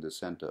hole in the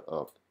center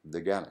of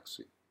the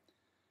galaxy.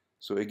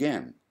 So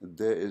again,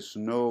 there is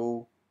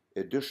no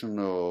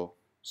additional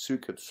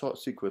secret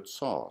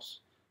sauce.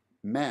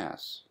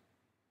 Mass,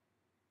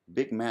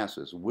 big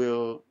masses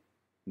will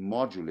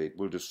modulate,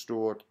 will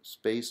distort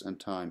space and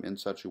time in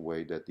such a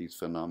way that these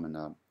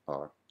phenomena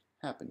are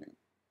happening.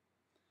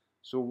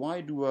 So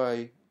why do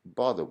I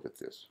bother with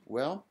this?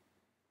 Well,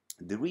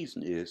 the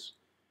reason is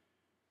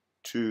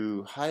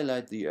to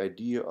highlight the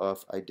idea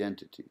of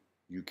identity.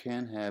 You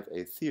can have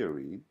a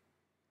theory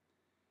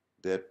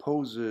that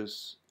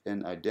poses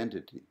an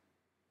identity,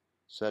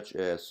 such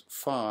as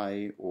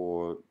phi,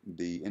 or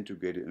the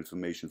integrated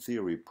information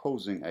theory,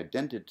 posing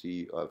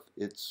identity of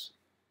its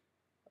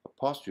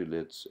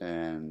postulates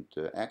and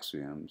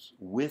axioms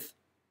with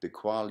the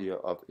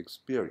qualia of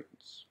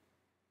experience.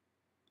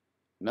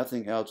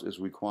 Nothing else is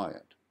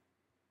required.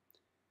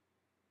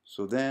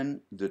 So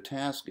then the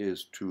task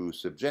is to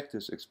subject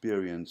this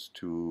experience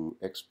to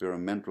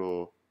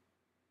experimental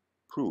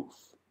proof,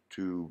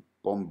 to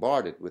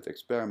bombard it with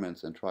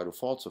experiments and try to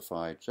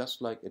falsify it,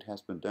 just like it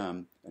has been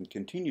done and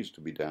continues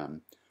to be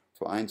done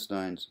for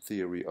Einstein's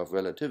theory of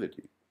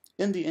relativity.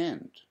 In the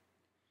end,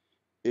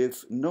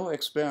 if no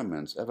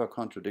experiments ever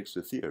contradicts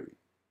the theory,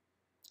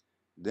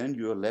 then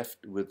you are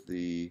left with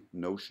the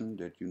notion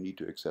that you need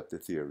to accept the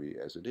theory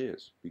as it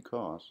is,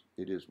 because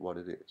it is what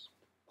it is.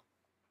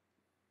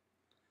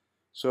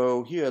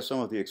 So here are some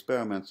of the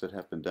experiments that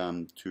have been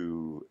done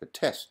to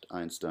test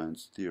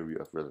Einstein's theory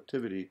of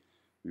relativity.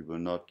 We will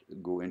not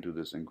go into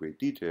this in great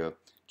detail,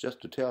 just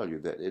to tell you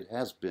that it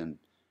has been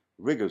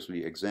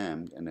rigorously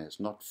examined and has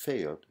not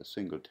failed a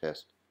single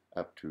test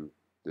up to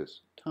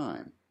this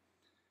time.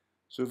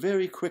 So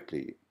very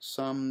quickly,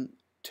 some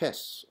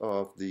tests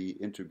of the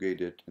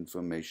integrated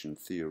information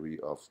theory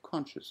of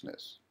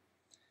consciousness.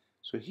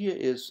 So here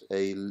is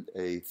a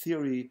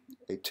theory,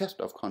 a test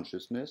of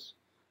consciousness,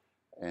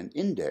 an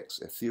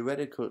index, a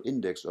theoretical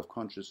index of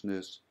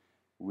consciousness,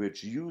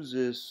 which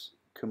uses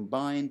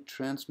combined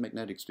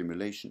transmagnetic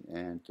stimulation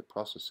and the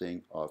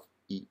processing of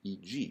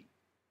EEG.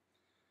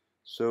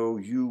 So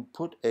you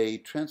put a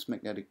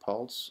transmagnetic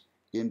pulse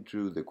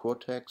into the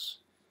cortex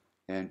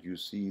and you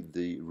see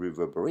the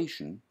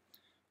reverberation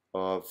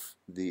of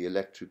the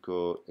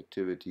electrical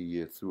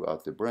activity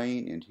throughout the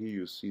brain, and here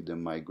you see the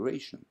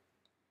migration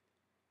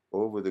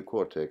over the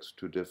cortex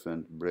to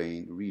different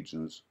brain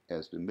regions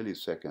as the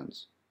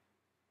milliseconds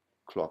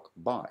clock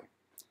by.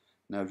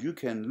 Now you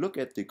can look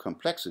at the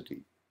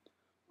complexity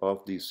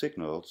of the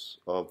signals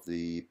of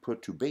the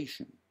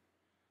perturbation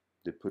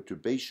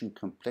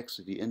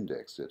complexity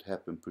index that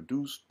have been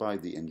produced by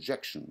the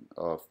injection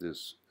of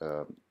this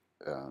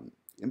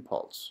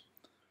impulse.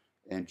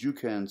 And you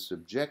can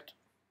subject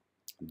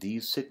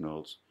these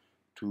signals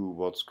to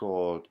what's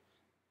called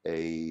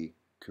a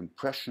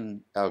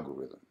compression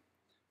algorithm.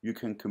 You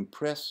can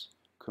compress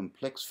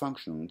complex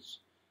functions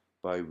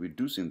by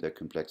reducing their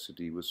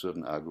complexity with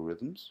certain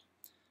algorithms,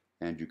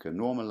 and you can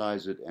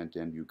normalize it, and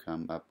then you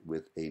come up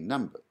with a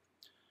number.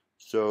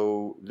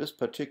 So this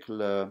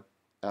particular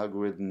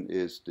algorithm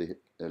is the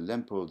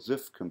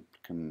Lempel-Ziff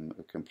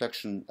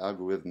complexion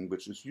algorithm,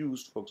 which is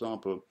used, for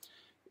example,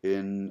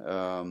 in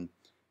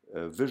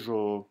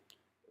visual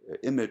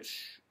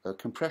image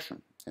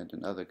compression and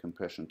in other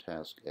compression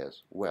tasks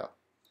as well.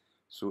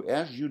 So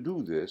as you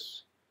do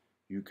this,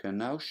 you can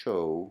now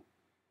show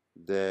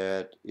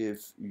that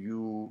if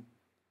you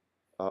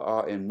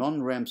are in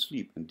non-REM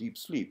sleep, in deep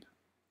sleep,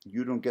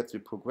 you don't get the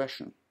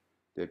progression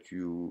that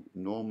you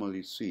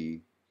normally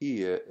see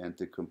here, and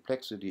the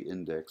complexity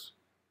index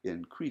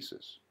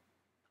increases.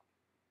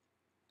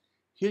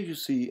 Here you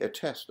see a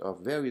test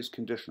of various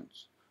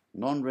conditions: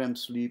 non-REM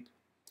sleep,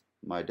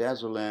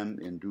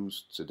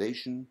 midazolam-induced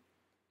sedation,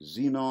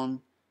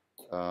 xenon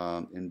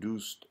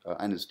induced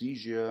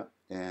anesthesia,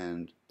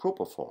 and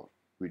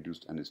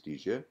propofol-reduced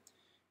anesthesia.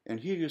 And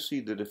here you see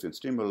the different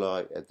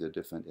stimuli at the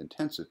different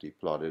intensity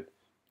plotted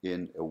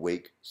in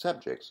awake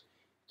subjects.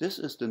 This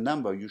is the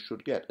number you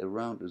should get,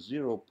 around a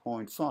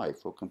 0.5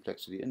 for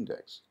complexity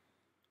index.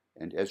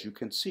 And as you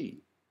can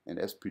see, and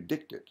as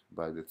predicted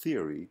by the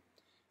theory,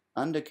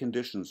 under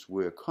conditions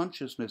where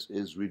consciousness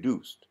is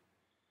reduced,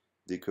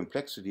 the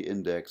complexity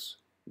index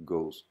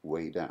goes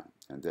way down.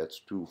 And that's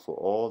true for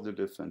all the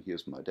different,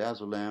 here's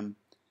midazolam,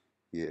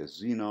 here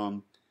is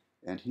xenon,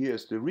 and here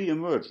is the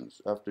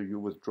re-emergence after you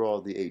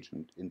withdraw the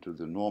agent into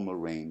the normal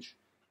range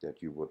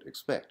that you would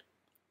expect.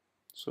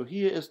 So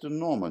here is the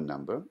normal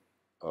number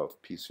of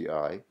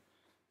PCI,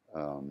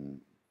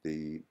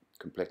 the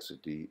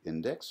complexity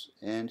index,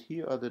 and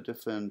here are the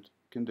different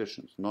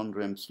conditions.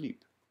 Non-REM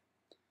sleep.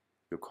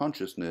 Your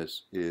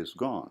consciousness is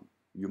gone.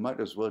 You might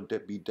as well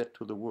be dead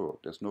to the world.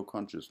 There's no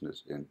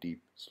consciousness in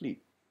deep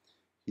sleep.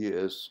 Here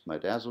is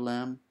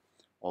midazolam,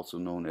 also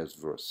known as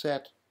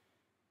Versed.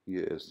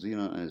 Here is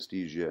xenon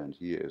anesthesia, and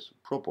here is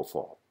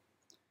propofol.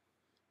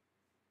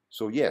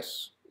 So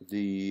yes,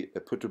 the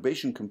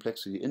perturbation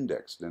complexity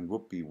index then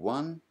would be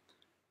one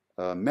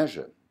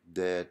measure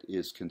that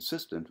is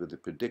consistent with the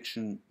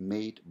prediction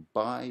made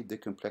by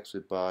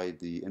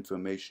the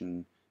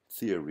information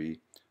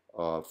theory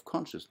of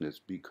consciousness,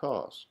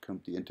 because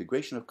the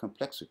integration of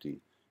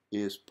complexity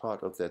is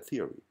part of that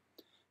theory.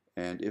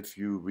 And if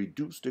you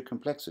reduce the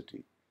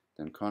complexity,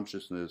 then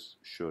consciousness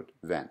should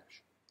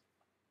vanish.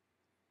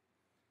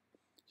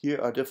 Here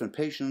are different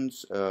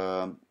patients,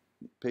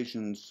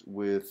 patients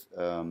with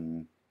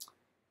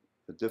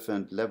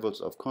different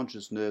levels of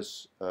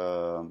consciousness,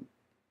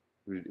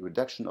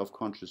 reduction of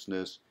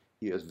consciousness.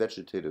 Here is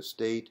vegetative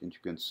state, and you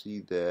can see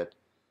that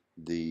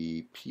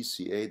the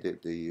PCA,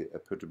 the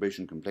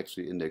perturbation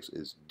complexity index,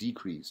 is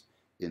decreased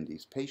in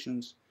these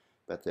patients.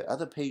 But there are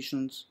other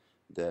patients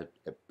that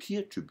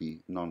appear to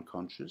be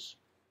non-conscious.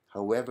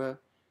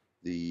 However,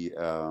 the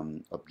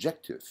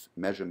objective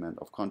measurement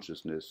of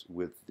consciousness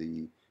with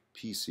the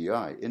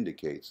PCI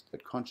indicates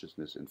that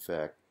consciousness, in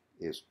fact,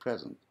 is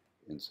present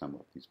in some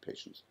of these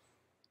patients.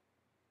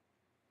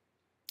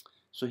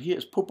 So here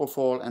is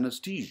propofol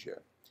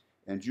anesthesia,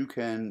 and you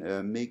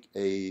can make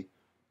a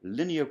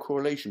linear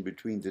correlation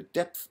between the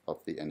depth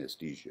of the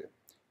anesthesia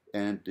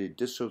and the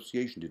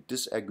dissociation, the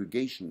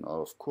disaggregation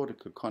of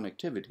cortical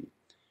connectivity,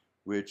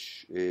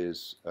 which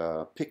is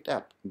picked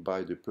up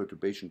by the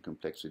perturbation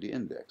complexity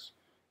index.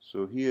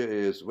 So here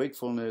is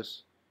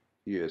wakefulness,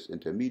 here is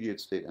intermediate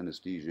state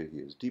anesthesia,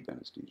 here is deep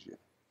anesthesia.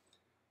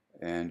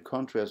 And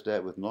contrast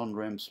that with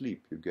non-REM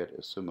sleep, you get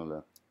a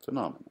similar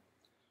phenomenon.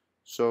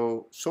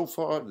 So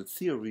far the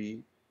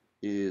theory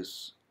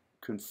is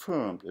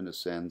confirmed in a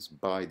sense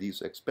by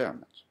these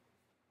experiments.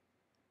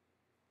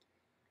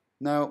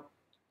 Now,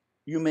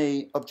 you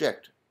may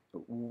object,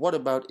 what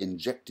about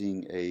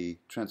injecting a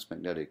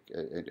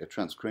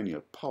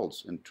transcranial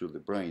pulse into the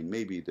brain?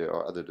 Maybe there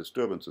are other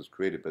disturbances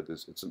created by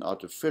this. It's an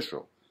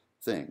artificial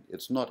thing.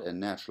 It's not a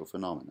natural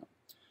phenomenon.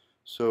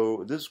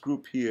 So this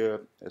group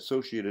here,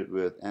 associated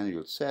with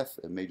Anil Seth,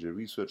 a major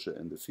researcher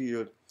in the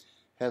field,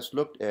 has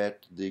looked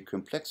at the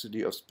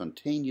complexity of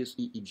spontaneous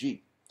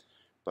EEG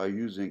by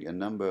using a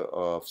number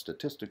of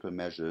statistical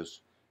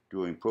measures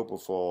during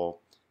propofol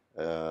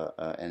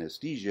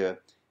anesthesia,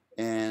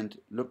 and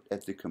looked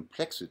at the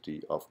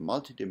complexity of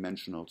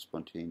multidimensional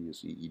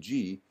spontaneous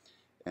EEG,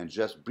 and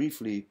just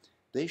briefly,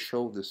 they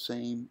show the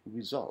same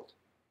result,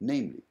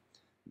 namely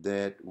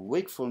that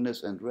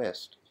wakefulness and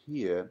rest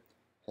here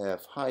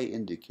have high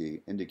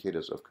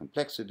indicators of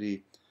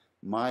complexity,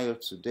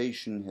 mild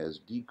sedation has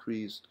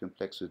decreased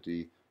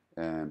complexity,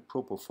 and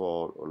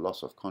propofol or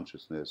loss of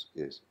consciousness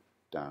is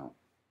down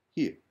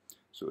here.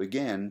 So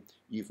again,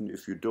 even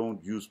if you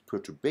don't use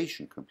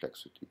perturbation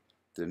complexity,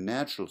 the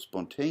natural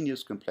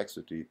spontaneous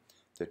complexity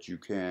that you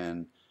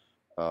can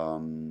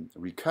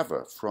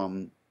recover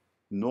from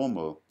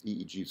normal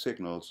EEG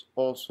signals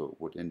also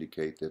would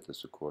indicate that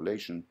there's a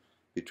correlation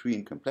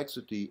between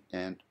complexity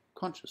and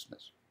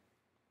consciousness.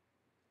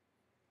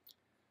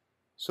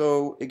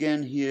 So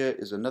again, here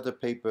is another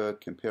paper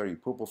comparing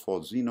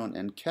propofol, xenon,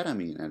 and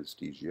ketamine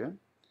anesthesia.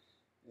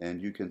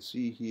 And you can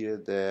see here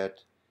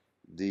that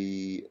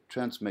the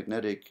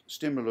transmagnetic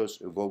stimulus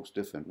evokes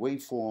different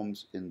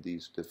waveforms in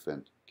these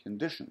different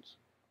conditions.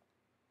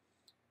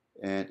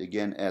 And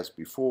again, as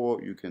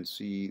before, you can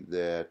see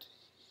that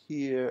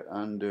here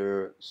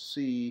under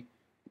C,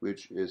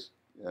 which is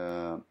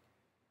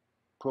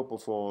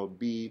propofol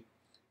B,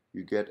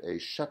 you get a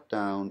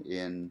shutdown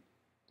in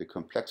the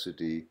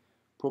complexity.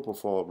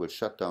 Propofol will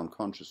shut down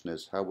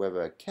consciousness.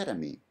 However,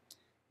 ketamine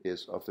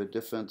is of a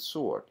different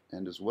sort,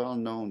 and it's well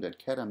known that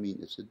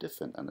ketamine is a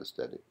different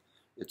anesthetic.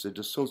 It's a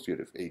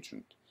dissociative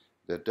agent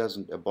that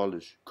doesn't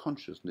abolish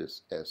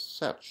consciousness as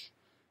such,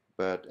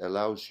 but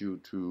allows you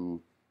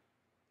to,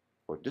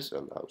 or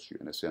disallows you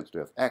in a sense, to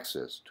have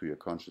access to your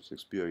conscious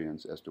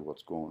experience as to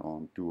what's going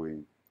on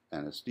during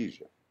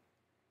anesthesia.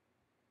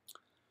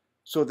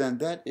 So then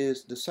that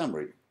is the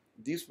summary.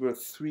 These were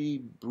 3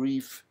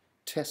 brief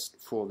tests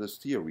for this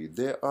theory.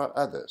 There are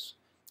others,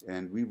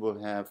 and we will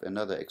have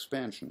another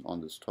expansion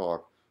on this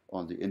talk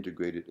on the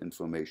integrated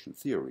information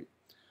theory.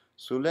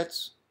 So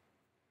let's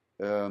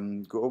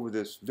go over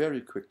this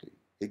very quickly.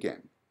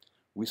 Again,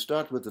 we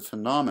start with the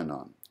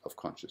phenomenon of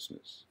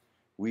consciousness.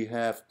 We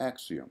have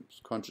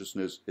axioms.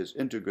 Consciousness is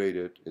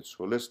integrated, it's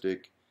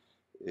holistic,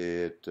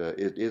 it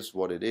is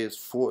what it is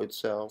for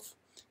itself,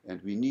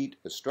 and we need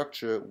a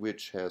structure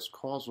which has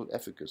causal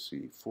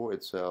efficacy for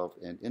itself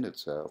and in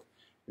itself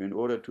in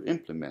order to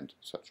implement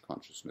such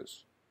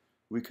consciousness.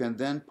 We can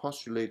then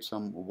postulate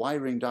some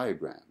wiring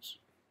diagrams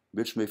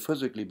which may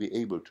physically be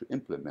able to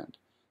implement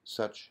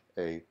such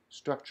a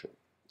structure.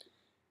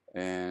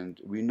 And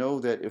we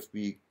know that if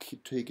we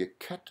take a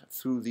cut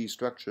through these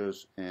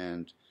structures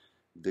and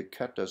the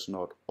cut does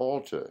not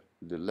alter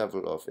the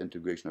level of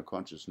integration of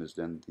consciousness,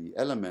 then the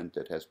element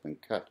that has been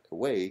cut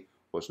away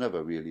was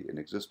never really in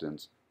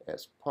existence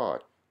as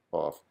part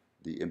of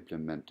the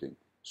implementing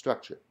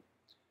structure.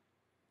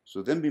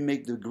 So then we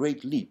make the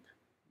great leap,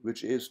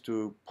 which is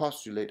to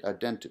postulate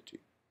identity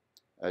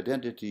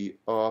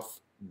of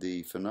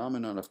the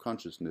phenomenon of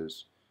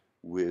consciousness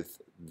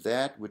with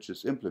that which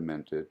is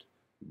implemented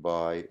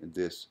by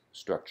this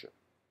structure.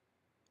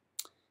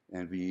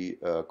 And we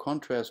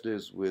contrast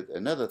this with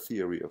another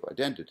theory of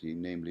identity,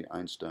 namely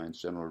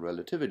Einstein's general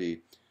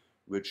relativity,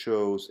 which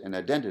shows an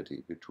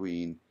identity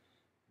between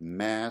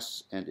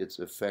mass and its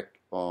effect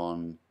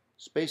on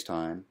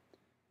space-time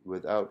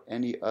without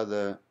any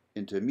other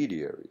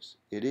intermediaries.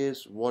 It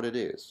is what it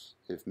is.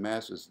 If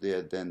mass is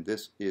there, then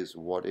this is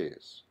what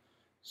is.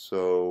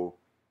 So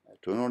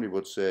Tononi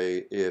would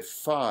say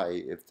if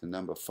the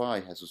number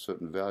phi has a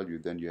certain value,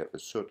 then you have a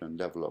certain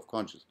level of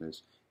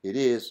consciousness. It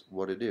is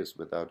what it is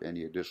without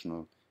any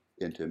additional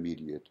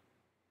intermediate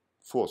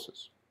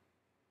forces.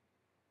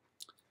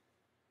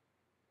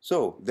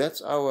 So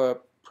that's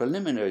our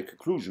preliminary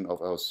conclusion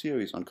of our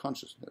series on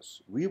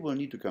consciousness. We will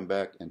need to come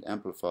back and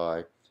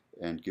amplify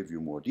and give you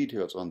more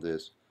details on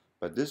this,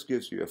 but this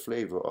gives you a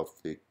flavor of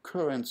the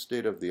current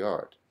state of the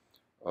art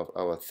of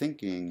our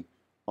thinking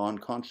on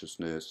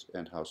consciousness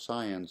and how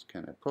science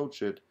can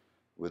approach it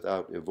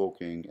without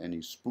evoking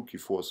any spooky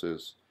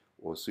forces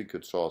or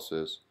secret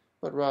sauces,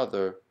 but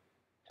rather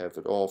have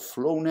it all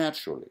flow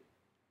naturally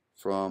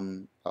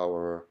from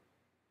our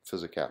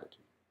physicality.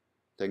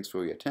 Thanks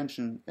for your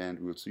attention, and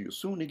we'll see you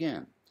soon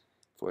again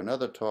for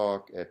another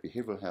talk at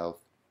Behavioral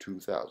Health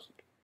 2000.